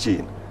in this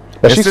chain,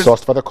 but she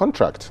sourced for the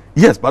contract.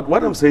 Yes, but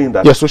what I'm saying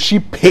that... Yes, so she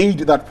paid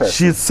that person.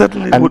 She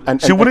certainly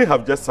would. She wouldn't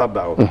have just sat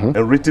down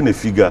and written a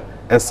figure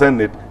and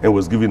sent it and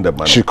was given the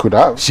money. She could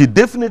have. She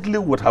definitely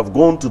would have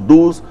gone to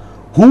those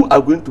who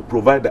are going to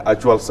provide the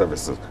actual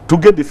services to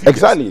get the figures.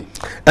 Exactly.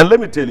 And let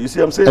me tell you,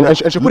 see, I'm saying and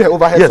she put her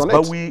overheads on it.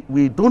 Yes, but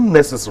we don't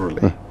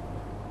necessarily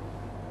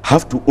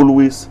have to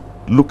always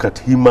look at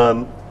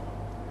human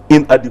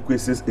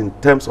inadequacies in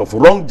terms of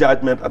wrong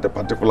judgment at a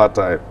particular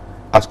time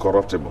as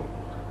corruptible.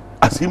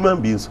 As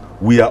human beings,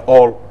 we are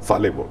all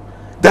fallible.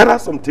 There are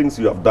some things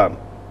you have done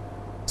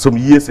some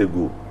years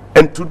ago,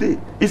 and today,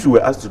 if you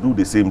were asked to do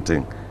the same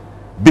thing,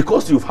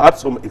 because you've had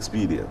some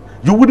experience,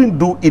 you wouldn't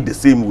do it the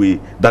same way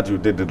that you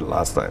did it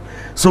last time.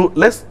 So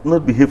let's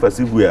not behave as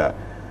if we are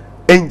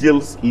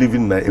angels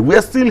living now. We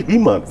are still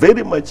human,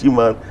 very much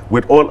human,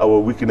 with all our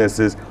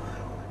weaknesses,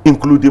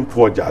 including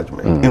poor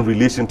judgment in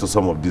relation to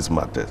some of these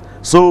matters.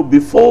 So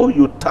before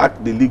you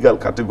tag the legal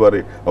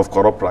category of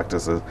corrupt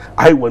practices,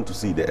 I want to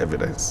see the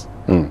evidence.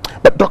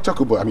 But Dr.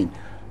 Kubour, I mean,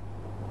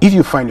 if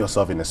you find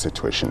yourself in a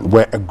situation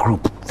where a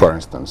group, for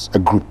instance,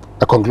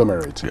 a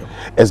conglomerate,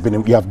 has been,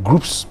 you have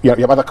groups, you have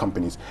other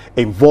companies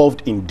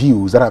involved in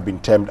deals that have been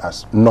termed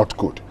as not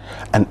good,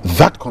 and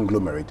that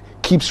conglomerate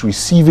keeps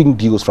receiving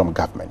deals from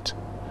government,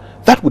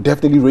 that would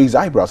definitely raise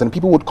eyebrows and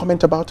people would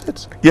comment about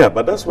it. Yeah,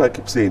 but that's why I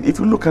keep saying, if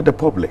you look at the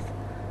public,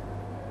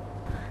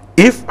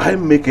 if I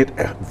make it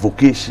a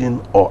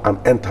vocation or an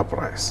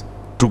enterprise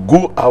to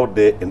go out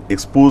there and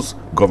expose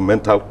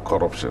governmental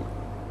corruption,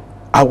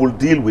 I will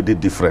deal with it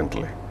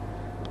differently.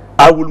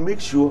 I will make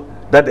sure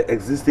that the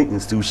existing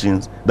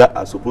institutions that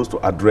are supposed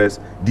to address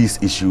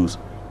these issues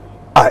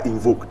are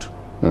invoked.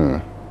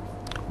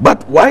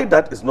 But why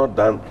that is not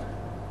done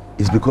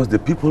is because the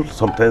people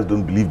sometimes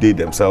don't believe they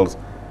themselves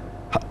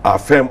are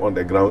firm on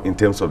the ground in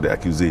terms of the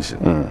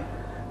accusation.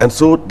 And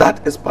so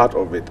that is part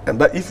of it.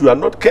 And that if you are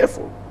not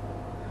careful,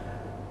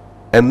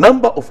 a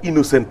number of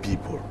innocent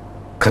people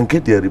can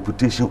get their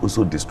reputation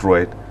also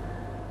destroyed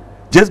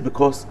just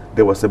because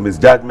there was a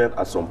misjudgment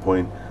at some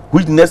point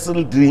which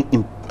necessarily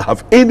didn't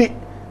have any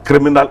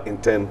criminal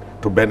intent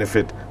to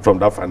benefit from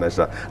that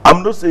financial.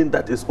 I'm not saying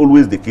that is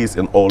always the case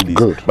in all these,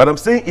 but I'm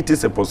saying it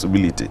is a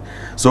possibility.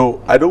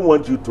 So I don't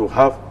want you to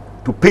have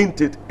to paint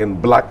it in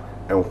black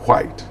and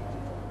white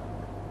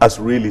as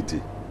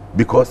reality,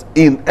 because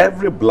in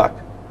every black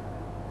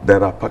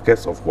there are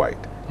pockets of white,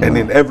 and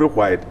in every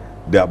white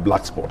there are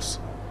black spots.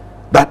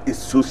 That is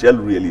social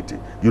reality.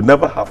 You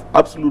never have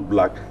absolute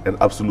black and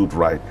absolute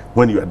right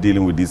when you are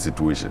dealing with this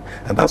situation.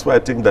 And that's why I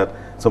think that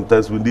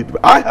sometimes we need to,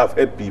 I have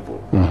heard people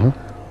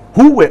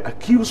who were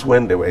accused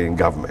when they were in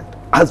government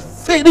as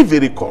very,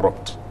 very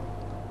corrupt.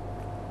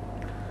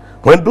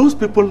 When those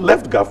people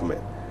left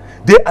government,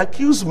 they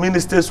accused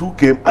ministers who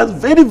came as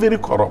very, very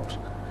corrupt.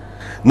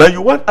 Now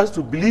you want us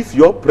to believe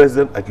your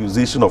present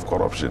accusation of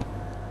corruption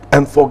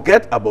and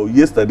forget about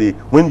yesterday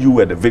when you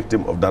were the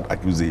victim of that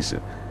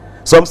accusation.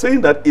 So I'm saying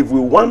that if we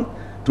want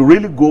to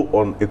really go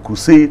on a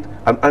crusade,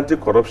 an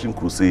anti-corruption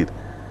crusade,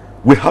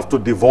 we have to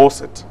divorce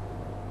it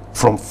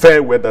from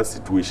fair weather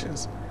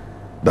situations.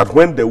 That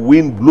when the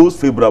wind blows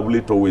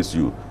favorably towards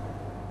you,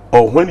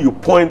 or when you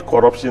point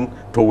corruption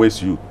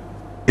towards you,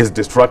 it's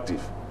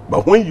destructive.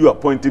 But when you are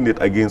pointing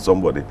it against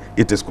somebody,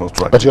 it is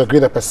constructive. But you agree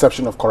the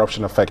perception of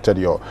corruption affected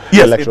your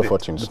electoral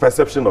fortunes? The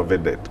perception of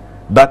it did.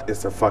 That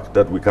is a fact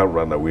that we can't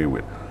run away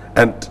with.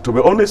 And to be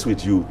honest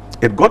with you,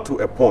 it got to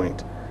a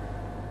point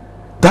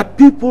that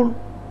people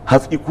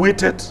have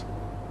equated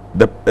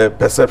the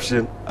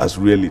perception as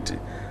reality.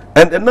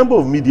 And a number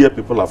of media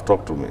people have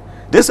talked to me.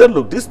 They said,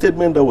 look, this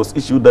statement that was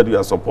issued that you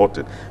are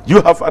supporting,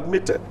 you have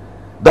admitted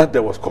that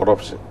there was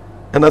corruption.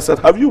 And I said,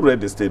 have you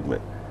read the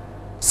statement?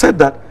 Said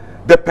that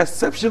the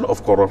perception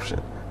of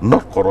corruption,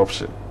 not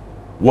corruption,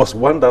 was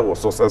one that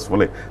was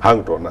successfully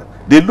hanged on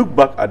that. They look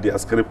back at their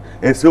script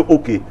and say,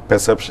 okay,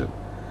 perception.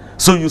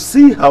 So you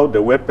see how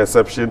the word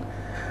perception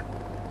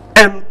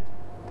and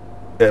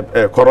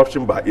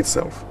corruption by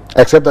itself.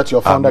 Except that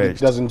your founder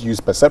doesn't use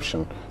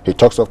perception. He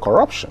talks of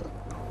corruption.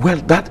 Well,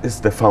 that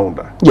is the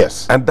founder.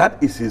 Yes. And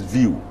that is his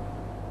view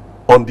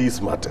on these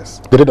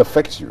matters. Did it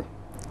affect you?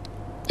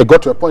 It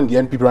got to a point the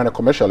NPP ran a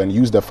commercial and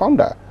used the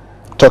founder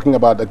talking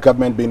about the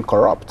government being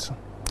corrupt.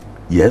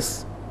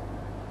 Yes.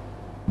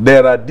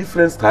 There are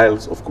different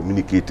styles of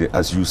communicating,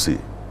 as you say.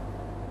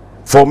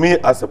 For me,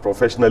 as a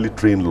professionally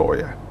trained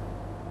lawyer,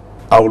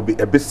 I will be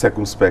a bit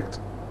circumspect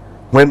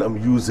when I'm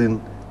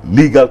using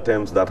legal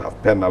terms that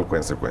have penal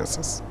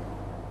consequences.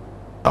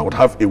 I would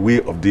have a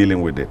way of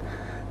dealing with it.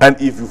 And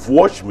if you've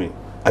watched me,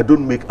 I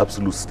don't make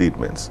absolute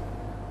statements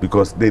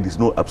because there is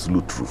no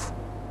absolute truth.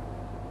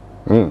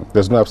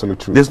 There's no absolute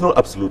truth. There's no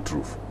absolute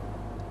truth.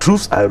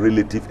 Truths are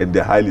relative and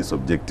they're highly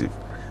subjective.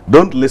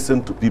 Don't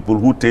listen to people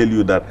who tell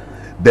you that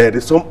there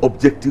is some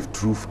objective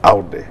truth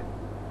out there.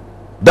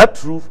 That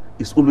truth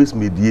is always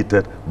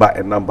mediated by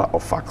a number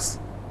of facts.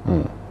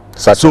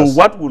 So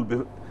what will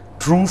be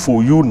true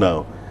for you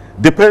now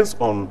depends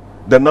on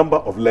the number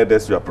of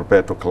ladders you are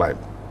prepared to climb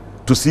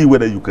to see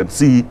whether you can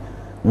see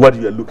what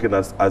you are looking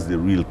at as the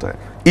real time.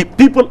 If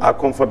people are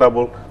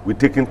comfortable with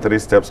taking 3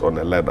 steps on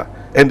a ladder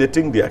and they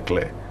think they are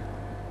clear,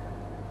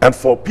 and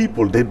for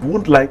people, they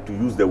won't like to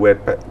use the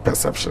word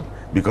perception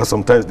because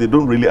sometimes they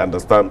don't really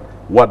understand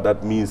what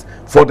that means,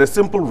 for the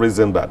simple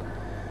reason that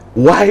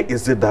why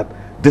is it that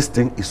this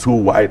thing is so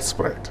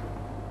widespread?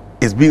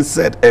 It's being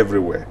said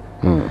everywhere.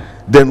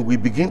 Then we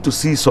begin to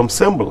see some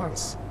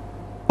semblance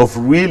of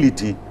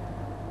reality,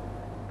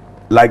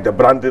 like the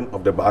branding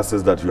of the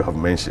buses that you have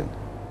mentioned.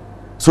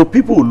 So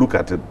people will look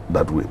at it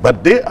that way,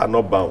 but they are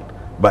not bound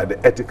by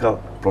the ethical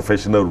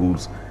professional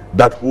rules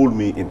that hold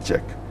me in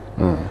check.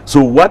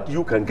 So what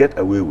you can get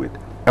away with,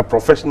 a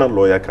professional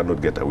lawyer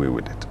cannot get away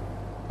with it.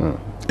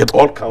 It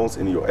all counts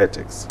in your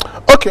ethics.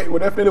 Okay, we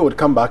definitely would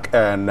come back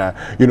and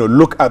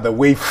look at the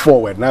way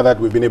forward now that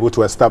we've been able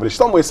to establish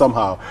some way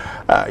somehow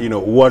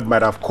what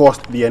might have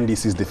caused the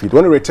NDC's defeat.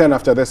 When we return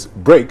after this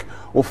break,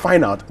 we'll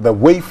find out the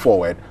way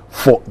forward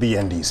for the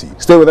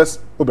NDC. Stay with us.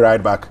 We'll be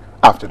right back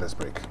after this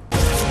break.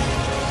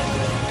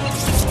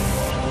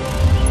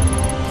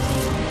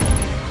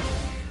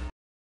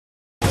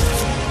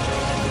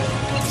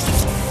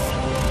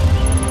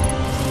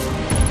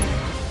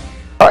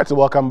 right, so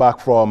welcome back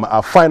from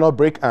our final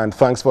break, and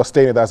thanks for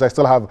staying with us. I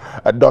still have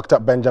Dr.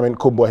 Benjamin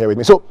Kubour here with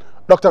me. So,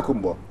 Dr.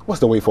 Kubour,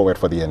 what's the way forward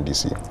for the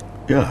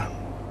NDC? Yeah,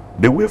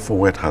 the way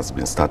forward has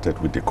been started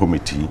with the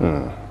committee,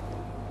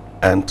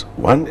 and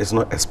one is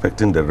not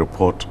expecting the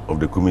report of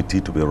the committee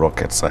to be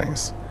rocket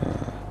science,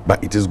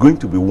 but it is going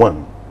to be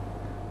one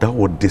that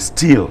will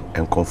distill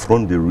and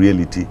confront the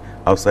reality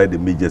outside the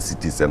major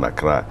cities and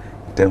Accra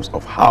in terms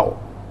of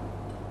how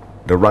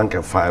the rank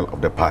and file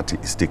of the party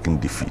is taking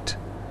defeat.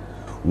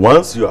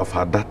 Once you have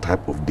had that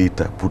type of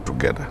data put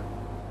together,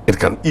 it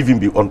can even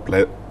be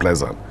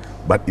unpleasant,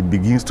 but it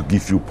begins to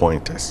give you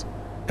pointers.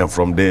 And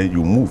from there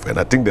you move. And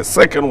I think the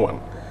second one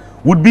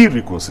would be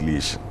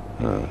reconciliation.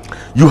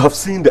 You have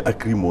seen the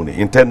acrimony,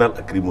 internal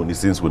acrimony,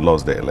 since we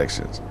lost the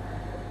elections.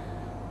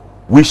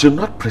 We should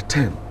not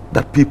pretend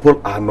that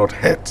people are not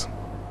hurt,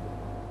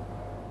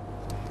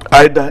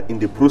 either in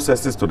the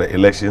processes to the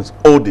elections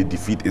or the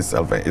defeat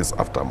itself and its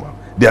aftermath.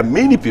 There are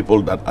many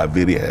people that are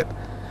very hurt,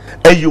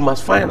 and you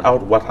must find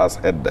out what has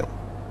hurt them.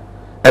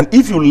 And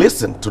if you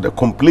listen to the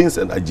complaints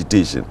and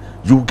agitation,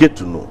 you get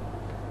to know.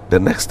 The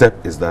next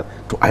step is that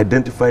to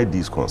identify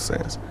these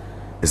concerns.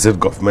 Is it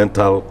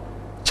governmental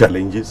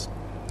challenges?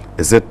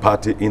 Is it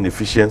party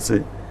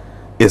inefficiency?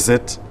 Is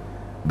it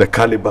the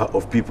caliber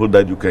of people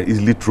that you can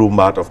easily throw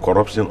mud of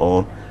corruption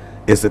on?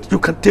 Is it, you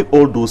can take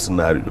all those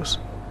scenarios.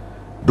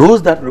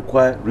 Those that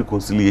require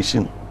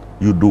reconciliation,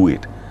 you do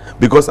it.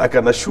 Because I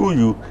can assure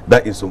you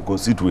that in some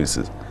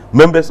constituencies,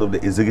 members of the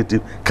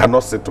executive cannot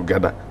sit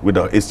together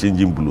without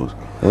exchanging blows.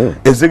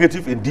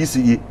 Executive in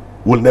DCE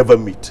will never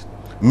meet.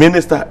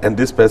 Minister and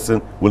this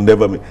person will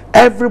never meet.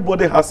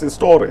 Everybody has a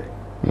story.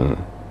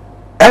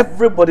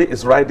 Everybody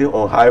is riding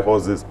on high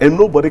horses and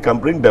nobody can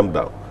bring them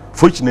down.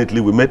 Fortunately,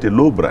 we met a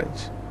low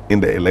branch in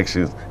the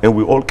elections and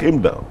we all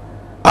came down.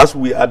 As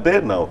we are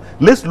there now,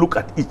 let's look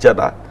at each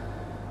other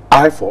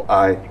eye for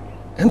eye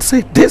and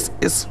say, this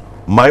is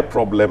my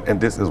problem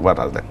and this is what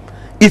has done.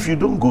 If you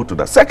don't go to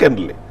that.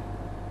 Secondly,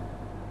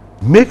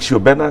 make sure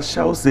Bernard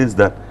Shaw says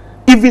that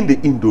even the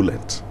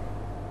indolent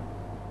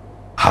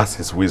has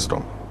his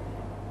wisdom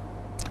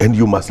and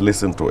you must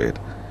listen to it.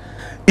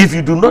 If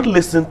you do not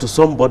listen to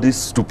somebody's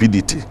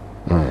stupidity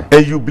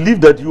and you believe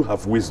that you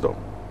have wisdom,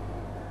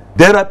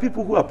 there are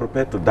people who are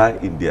prepared to die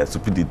in their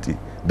stupidity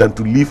than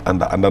to live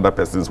under another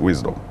person's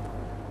wisdom.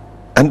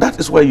 And that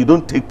is why you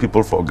don't take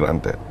people for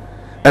granted.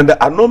 And the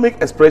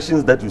anomic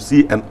expressions that you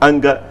see and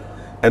anger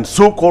and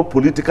so-called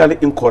politically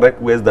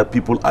incorrect words that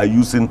people are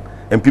using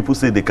and people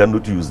say they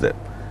cannot use them,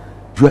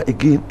 you are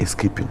again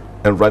escaping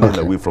and running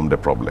away from the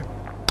problem.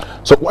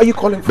 So what are you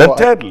calling for? Then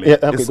thirdly,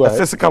 is a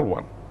physical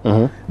one.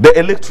 The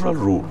electoral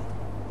roll.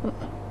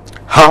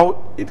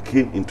 How it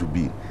came into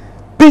being.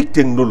 Big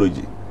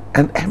technology.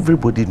 And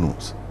everybody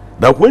knows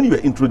that when you are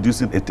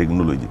introducing a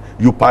technology,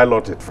 you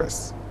pilot it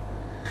first.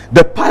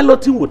 The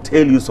piloting will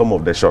tell you some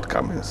of the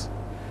shortcomings.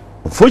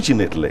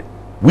 Unfortunately,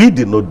 we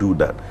did not do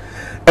that.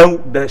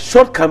 And the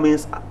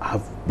shortcomings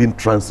have been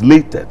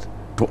translated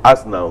to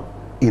us now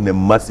in a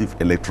massive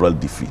electoral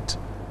defeat.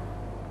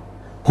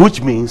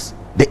 Which means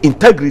the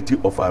integrity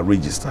of our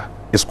register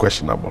is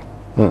questionable.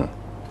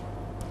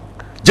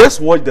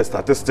 Just watch the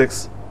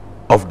statistics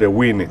of the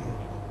winning.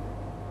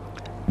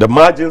 The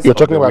margins. You're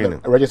talking about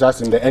the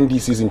registers in the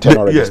NDC's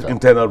internal register? Yes,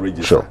 internal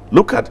register. Sure.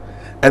 Look at,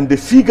 and the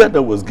figure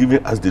that was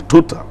given as the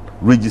total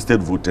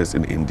registered voters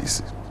in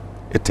NDC,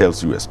 it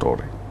tells you a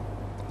story.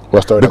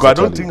 What story? Because I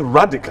don't think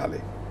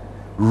radically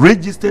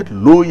registered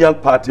loyal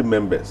party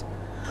members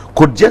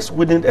could just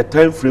within a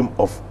time frame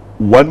of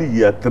 1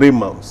 year, 3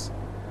 months,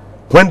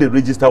 when the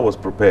register was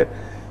prepared,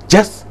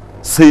 just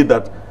say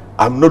that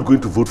I'm not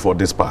going to vote for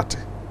this party.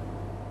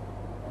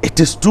 It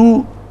is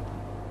too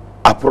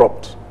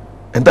abrupt.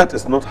 And that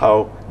is not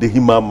how the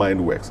human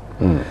mind works.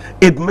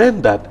 It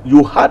meant that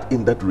you had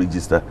in that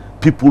register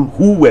people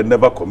who were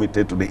never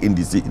committed to the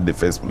NDC in the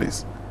first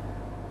place,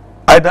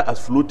 either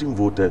as floating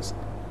voters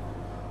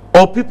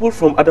or people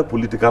from other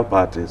political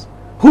parties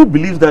who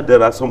believe that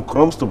there are some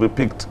crumbs to be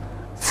picked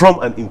from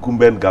an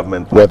incumbent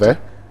government party. Were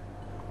there?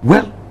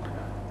 Well,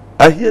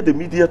 I hear the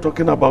media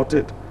talking about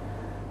it,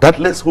 that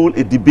let's hold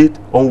a debate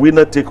on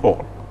winner take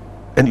all.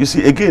 And you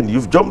see, again,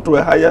 you've jumped to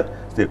a higher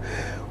stage.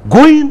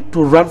 Going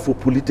to run for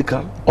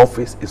political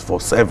office is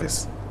for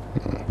service.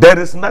 There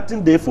is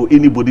nothing there for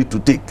anybody to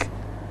take.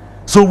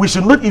 So we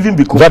should not even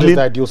be complaining. That is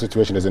the ideal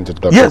situation, isn't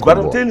it, Dr. Yes, Kubour? but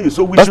I'm telling you,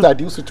 so we that's should, the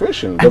ideal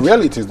situation. The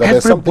reality is that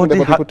there's something there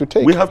for people to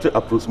take. We have to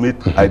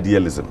approximate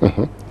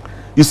idealism.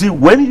 You see,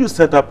 when you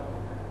set up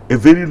a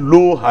very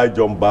low high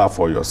jump bar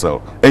for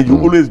yourself and you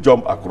always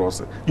jump across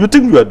it, you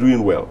think you are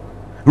doing well.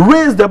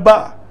 Raise the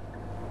bar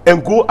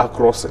and go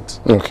across it.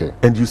 Okay.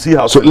 And you see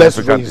how. So let's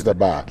raise the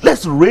bar.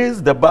 Let's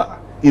raise the bar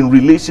in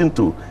relation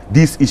to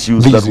these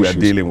issues that we are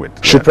dealing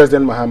with. Should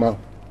President Mahama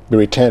be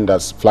retained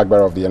as flag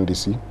bearer of the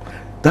NDC?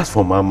 That's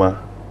for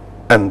Mama.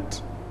 And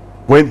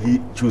when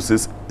he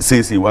chooses,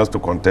 says he wants to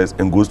contest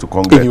and goes to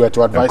Congress, if you were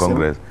to advise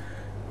him.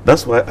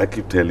 That's why I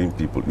keep telling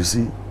people, you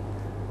see,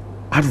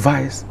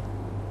 advice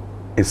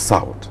is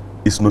sought,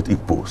 it's not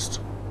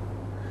imposed.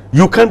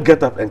 You can't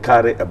get up and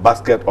carry a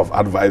basket of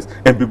advice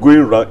and be going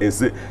around and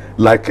say,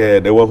 like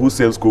the one who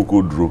sells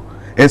cocoa drew,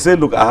 and say,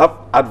 look, I have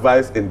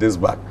advice in this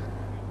bag.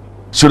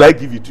 Should I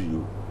give it to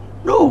you?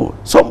 No.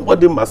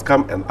 Somebody must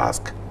come and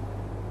ask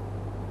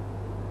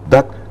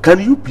that, can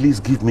you please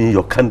give me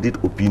your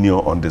candid opinion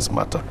on this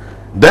matter?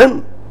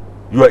 Then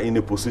you are in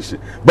a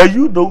position. But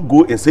you don't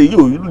go and say,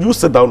 you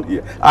sit down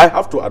here. I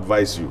have to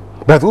advise you.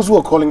 But those who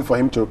are calling for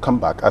him to come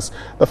back as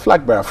the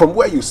flag bearer, from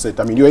where you sit,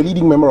 I mean, you're a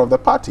leading member of the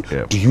party.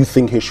 Yeah. Do you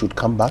think he should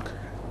come back?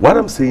 What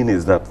I'm saying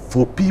is that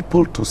for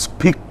people to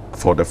speak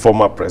for the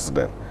former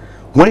president,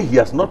 when he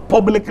has not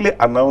publicly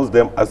announced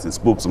them as a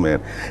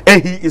spokesman,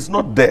 and he is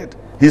not dead,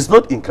 he's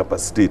not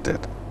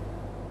incapacitated,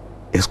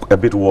 it's a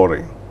bit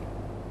worrying.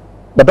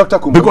 But Dr.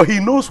 Kubour, because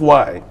he knows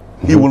why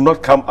he will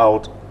not come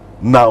out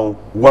now,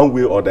 one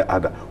way or the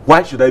other.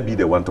 Why should I be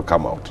the one to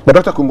come out? But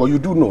Dr. Kubour, you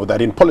do know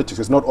that in politics,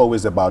 it's not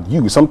always about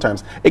you.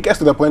 Sometimes it gets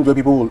to the point where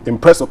people will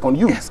impress upon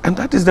you. Yes, and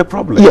that is the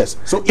problem. Yes.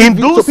 So in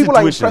those people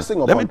are situations, impressing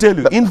upon let me tell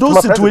you, in those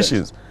former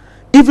situations,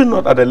 even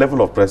not at the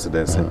level of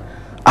presidency,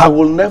 I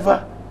will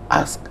never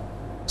ask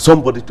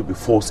somebody to be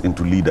forced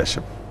into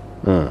leadership.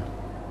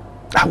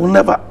 I will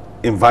never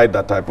invite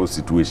that type of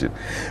situation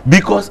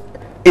because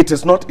it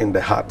is not in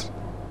the heart.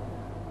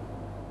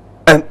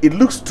 And it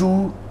looks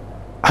too,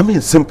 I mean,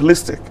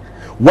 simplistic.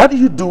 What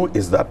you do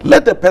is that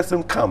let the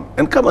person come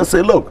and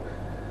say, look,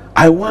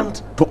 I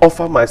want to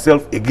offer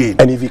myself again.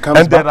 And if he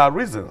comes back, there are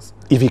reasons.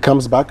 If he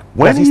comes back,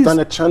 when does he stand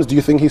a chance? Do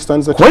you think he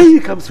stands a chance? When he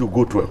comes, you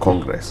go to a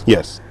congress.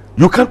 Yes.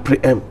 You can't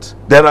preempt.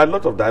 There are a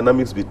lot of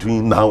dynamics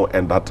between now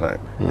and that time.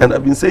 And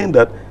I've been saying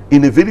that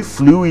in a very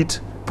fluid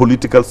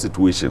political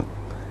situation,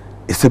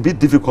 it's a bit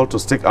difficult to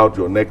stick out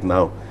your neck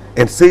now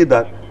and say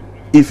that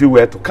if he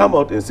were to come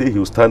out and say he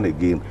will stand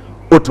again,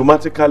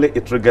 automatically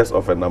it triggers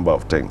off a number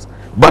of things.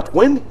 But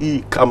when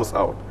he comes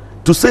out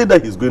to say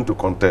that he's going to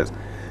contest,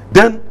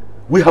 then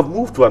we have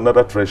moved to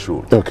another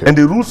threshold. Okay. And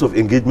the rules of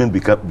engagement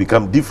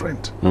become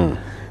different.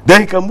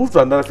 Then he can move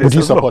to another threshold. Would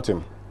you support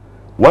him?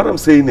 What I'm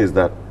saying is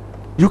that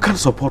you can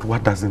support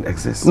what doesn't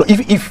exist. No,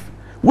 if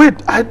wait,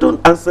 I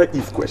don't answer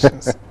if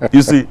questions.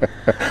 You see,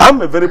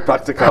 I'm a very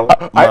practical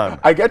man.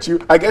 I get you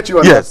on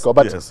that score,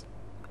 but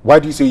why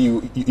do you say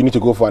you need to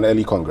go for an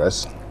early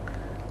Congress?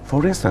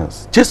 For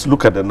instance, just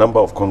look at the number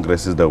of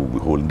congresses that we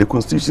hold. The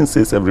Constitution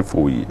says every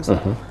 4 years.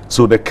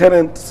 So the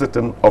current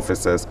sitting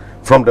officers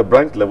from the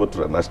branch level to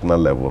the national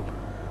level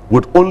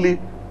would only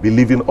be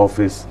leaving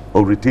office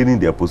or retaining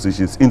their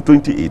positions in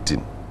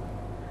 2018.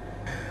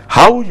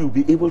 How will you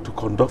be able to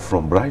conduct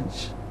from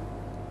branch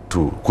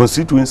to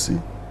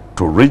constituency,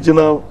 to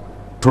regional,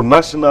 to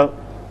national,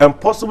 and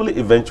possibly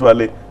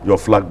eventually your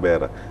flag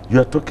bearer?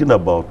 You are talking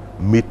about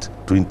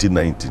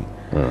mid-2019.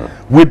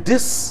 With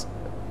this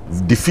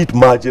defeat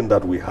margin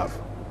that we have,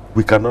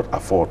 we cannot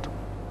afford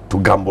to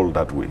gamble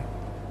that way.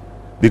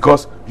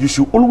 Because you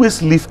should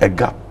always leave a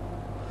gap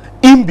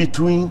in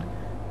between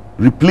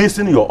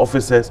replacing your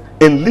officers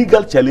and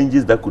legal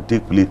challenges that could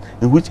take place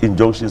in which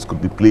injunctions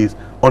could be placed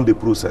on the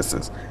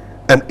processes.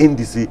 And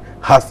NDC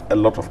has a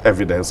lot of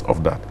evidence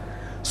of that.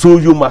 So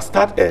you must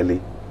start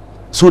early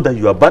so that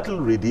you are battle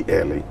ready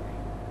early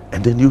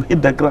and then you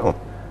hit the ground.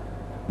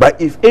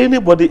 But if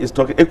anybody is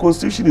talking, a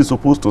constitution is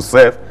supposed to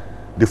serve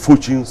the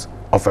fortunes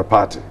of a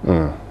party.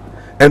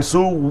 And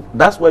so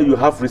that's why you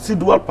have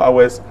residual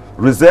powers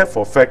reserved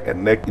for FEC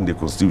and NEC in the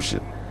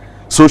constitution.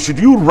 So should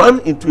you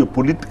run into a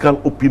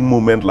political open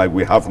moment like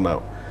we have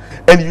now,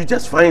 and you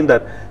just find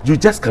that you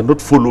just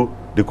cannot follow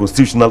the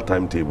constitutional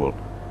timetable,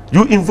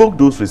 you invoke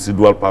those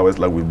residual powers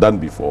like we've done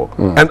before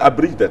and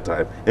abridge the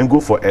time and go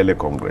for early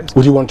Congress.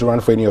 Would you want to run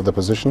for any of the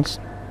positions?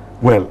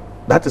 Well,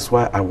 that is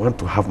why I want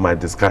to have my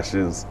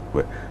discussions.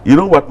 You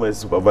know what my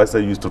supervisor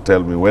used to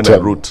tell me when I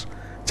wrote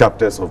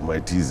chapters of my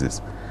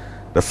thesis?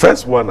 The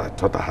first one, I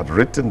thought I had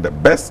written the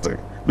best thing,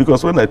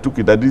 because when I took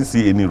it, I didn't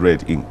see any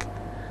red ink.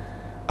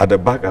 At the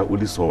back, I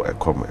only saw a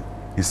comment.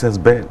 It says,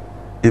 Ben,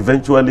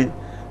 eventually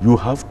you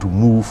have to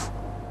move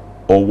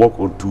or walk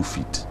on 2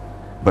 feet.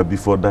 But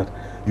before that,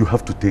 you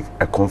have to take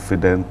a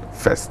confident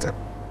first step.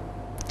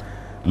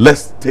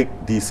 Let's take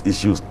these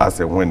issues as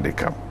and when they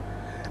come.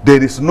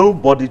 There is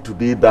nobody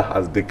today that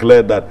has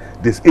declared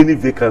that there's any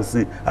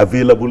vacancy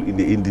available in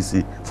the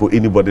NDC for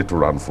anybody to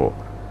run for.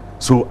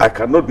 So I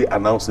cannot be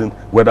announcing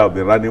whether I'll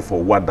be running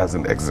for what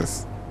doesn't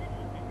exist.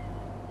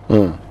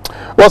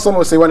 Well, some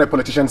will say when a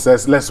politician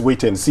says, let's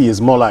wait and see,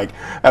 is more like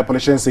a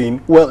politician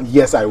saying, well,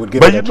 yes, I would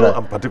give it a try. But you know,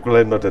 I'm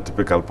particularly not a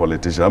typical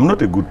politician. I'm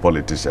not a good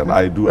politician.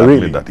 I do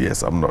admit that,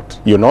 yes, I'm not.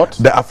 You're not?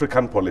 The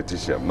African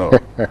politician, no.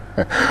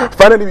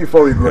 Finally,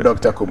 before we go,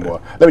 Dr.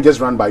 Kubour, let me just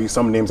run by you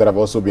some names that have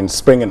also been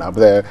springing up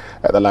there,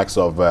 the likes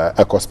of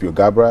Ekospio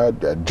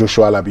Gabra,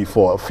 Joshua Labi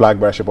for flag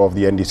bearership of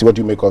the NDC. What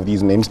do you make of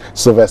these names?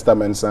 Sylvester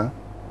Mensah?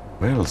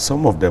 Well,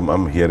 some of them,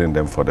 I'm hearing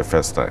them for the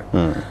first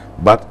time.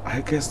 But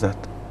I guess that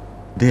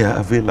they are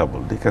available.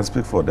 They can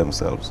speak for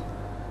themselves.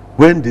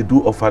 When they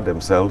do offer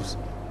themselves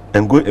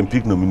and go and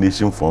pick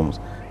nomination forms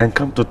and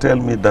come to tell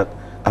me that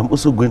I'm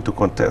also going to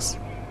contest,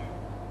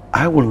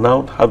 I will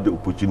now have the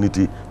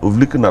opportunity of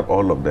looking at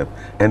all of them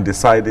and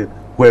deciding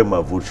where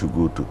my vote should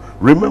go to.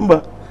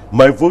 Remember,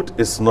 my vote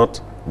is not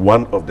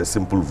one of the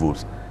simple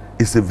votes.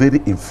 It's a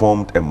very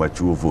informed and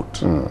mature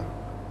vote.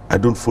 I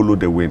don't follow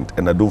the wind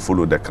and I don't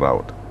follow the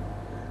crowd.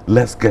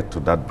 Let's get to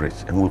that bridge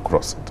and we'll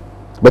cross it.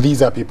 But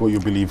these are people you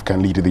believe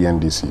can lead to the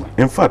NDC?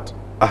 In fact,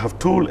 I have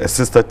told a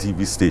sister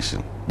TV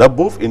station that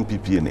both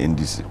NPP and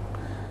NDC,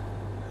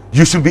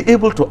 you should be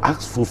able to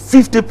ask for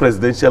 50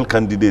 presidential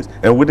candidates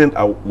and within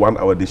 1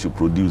 hour they should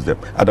produce them.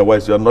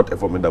 Otherwise, you are not a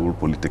formidable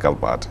political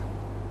party.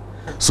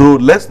 So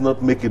let's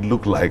not make it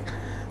look like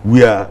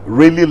we are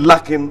really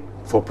lacking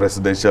for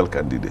presidential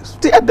candidates.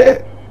 They are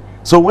there.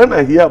 So when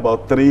I hear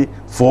about 3,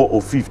 4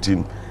 or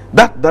 15,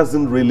 that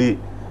doesn't really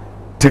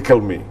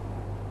tickle me,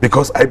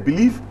 because I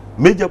believe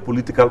major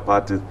political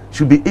parties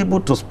should be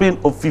able to spin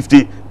up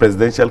 50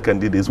 presidential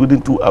candidates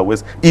within 2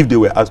 hours if they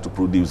were asked to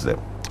produce them.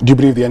 Do you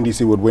believe the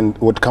NDC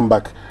would come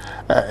back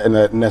in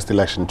the next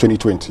election,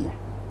 2020?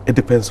 It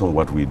depends on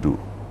what we do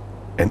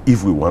and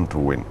if we want to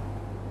win.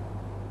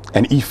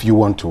 And if you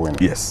want to win?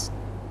 Yes.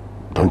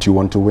 Don't you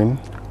want to win?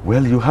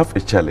 Well, you have a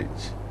challenge.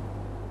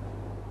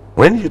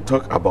 When you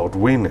talk about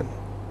winning,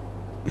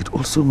 it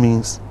also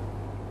means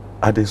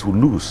others will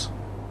lose.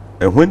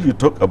 And when you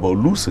talk about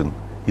losing,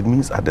 it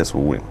means others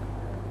will win.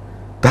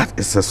 That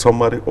is a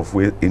summary of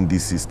where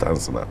NDC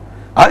stands now.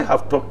 I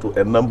have talked to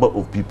a number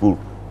of people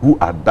who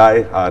are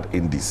die-hard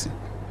NDC.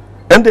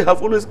 And they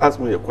have always asked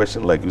me a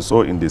question like you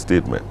saw in the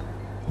statement.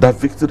 That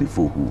victory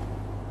for who?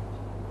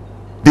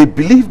 They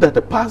believe that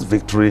the past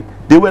victory,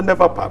 they were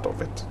never part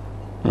of it.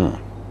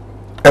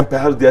 And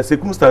perhaps their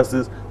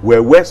circumstances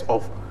were worse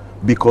off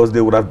because they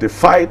would have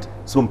defied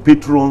some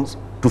patrons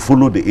to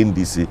follow the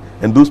NDC.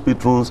 And those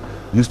patrons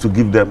used to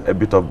give them a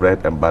bit of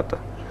bread and butter.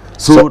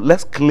 So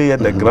let's clear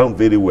the ground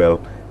very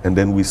well, and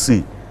then we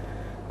see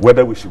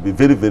whether we should be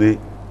very, very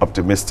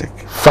optimistic.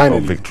 Finally,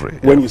 of victory.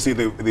 When you say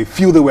they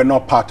feel they were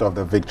not part of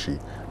the victory,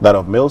 that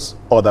of Mills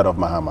or that of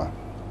Mahama?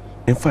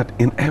 In fact,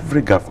 in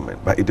every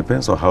government, but it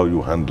depends on how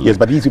you handle it. Yes,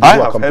 but these people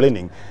who are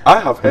complaining. I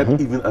have heard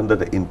even under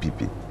the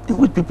NPP, in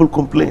which people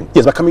complain.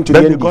 Yes, but coming to the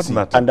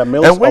NDC, under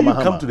Mills and when or you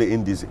Mahama? come to the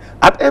NDC,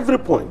 at every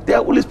point, there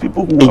are always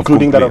people who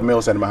including that of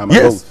Mills and Mahama.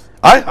 Yes, both.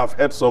 I have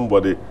heard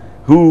somebody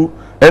who,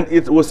 and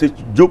it was a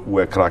joke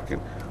we're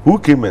cracking, who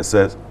came and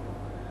says,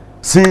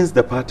 since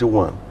the party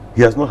won,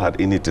 he has not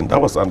had anything. That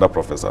was under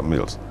Professor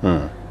Mills.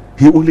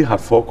 He only had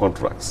 4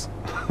 contracts.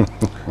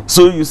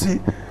 So you see,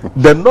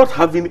 the not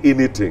having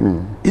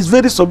anything is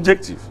very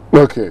subjective.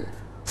 Okay.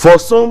 For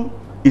some,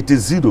 it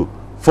is 0.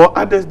 For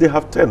others, they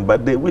have 10,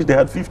 but they wish they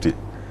had 50.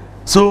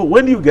 So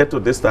when you get to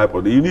this type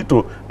of, you need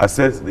to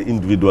assess the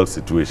individual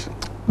situation.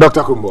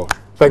 Dr. Kubour,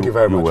 thank you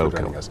very much welcome. for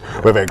joining us.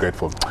 We're very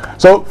grateful.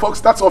 So,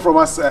 folks, that's all from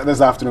us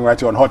this afternoon right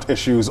here on Hot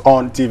Issues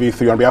on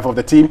TV3. On behalf of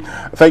the team,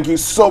 thank you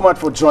so much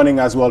for joining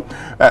as well.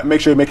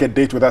 Make sure you make a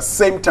date with us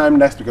same time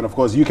next week. And, of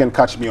course, you can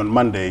catch me on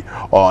Monday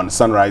on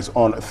Sunrise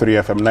on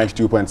 3FM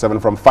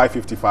 92.7 from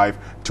 5:55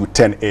 to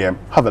 10 a.m.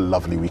 Have a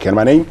lovely weekend.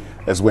 My name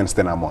is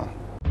Winston Amon.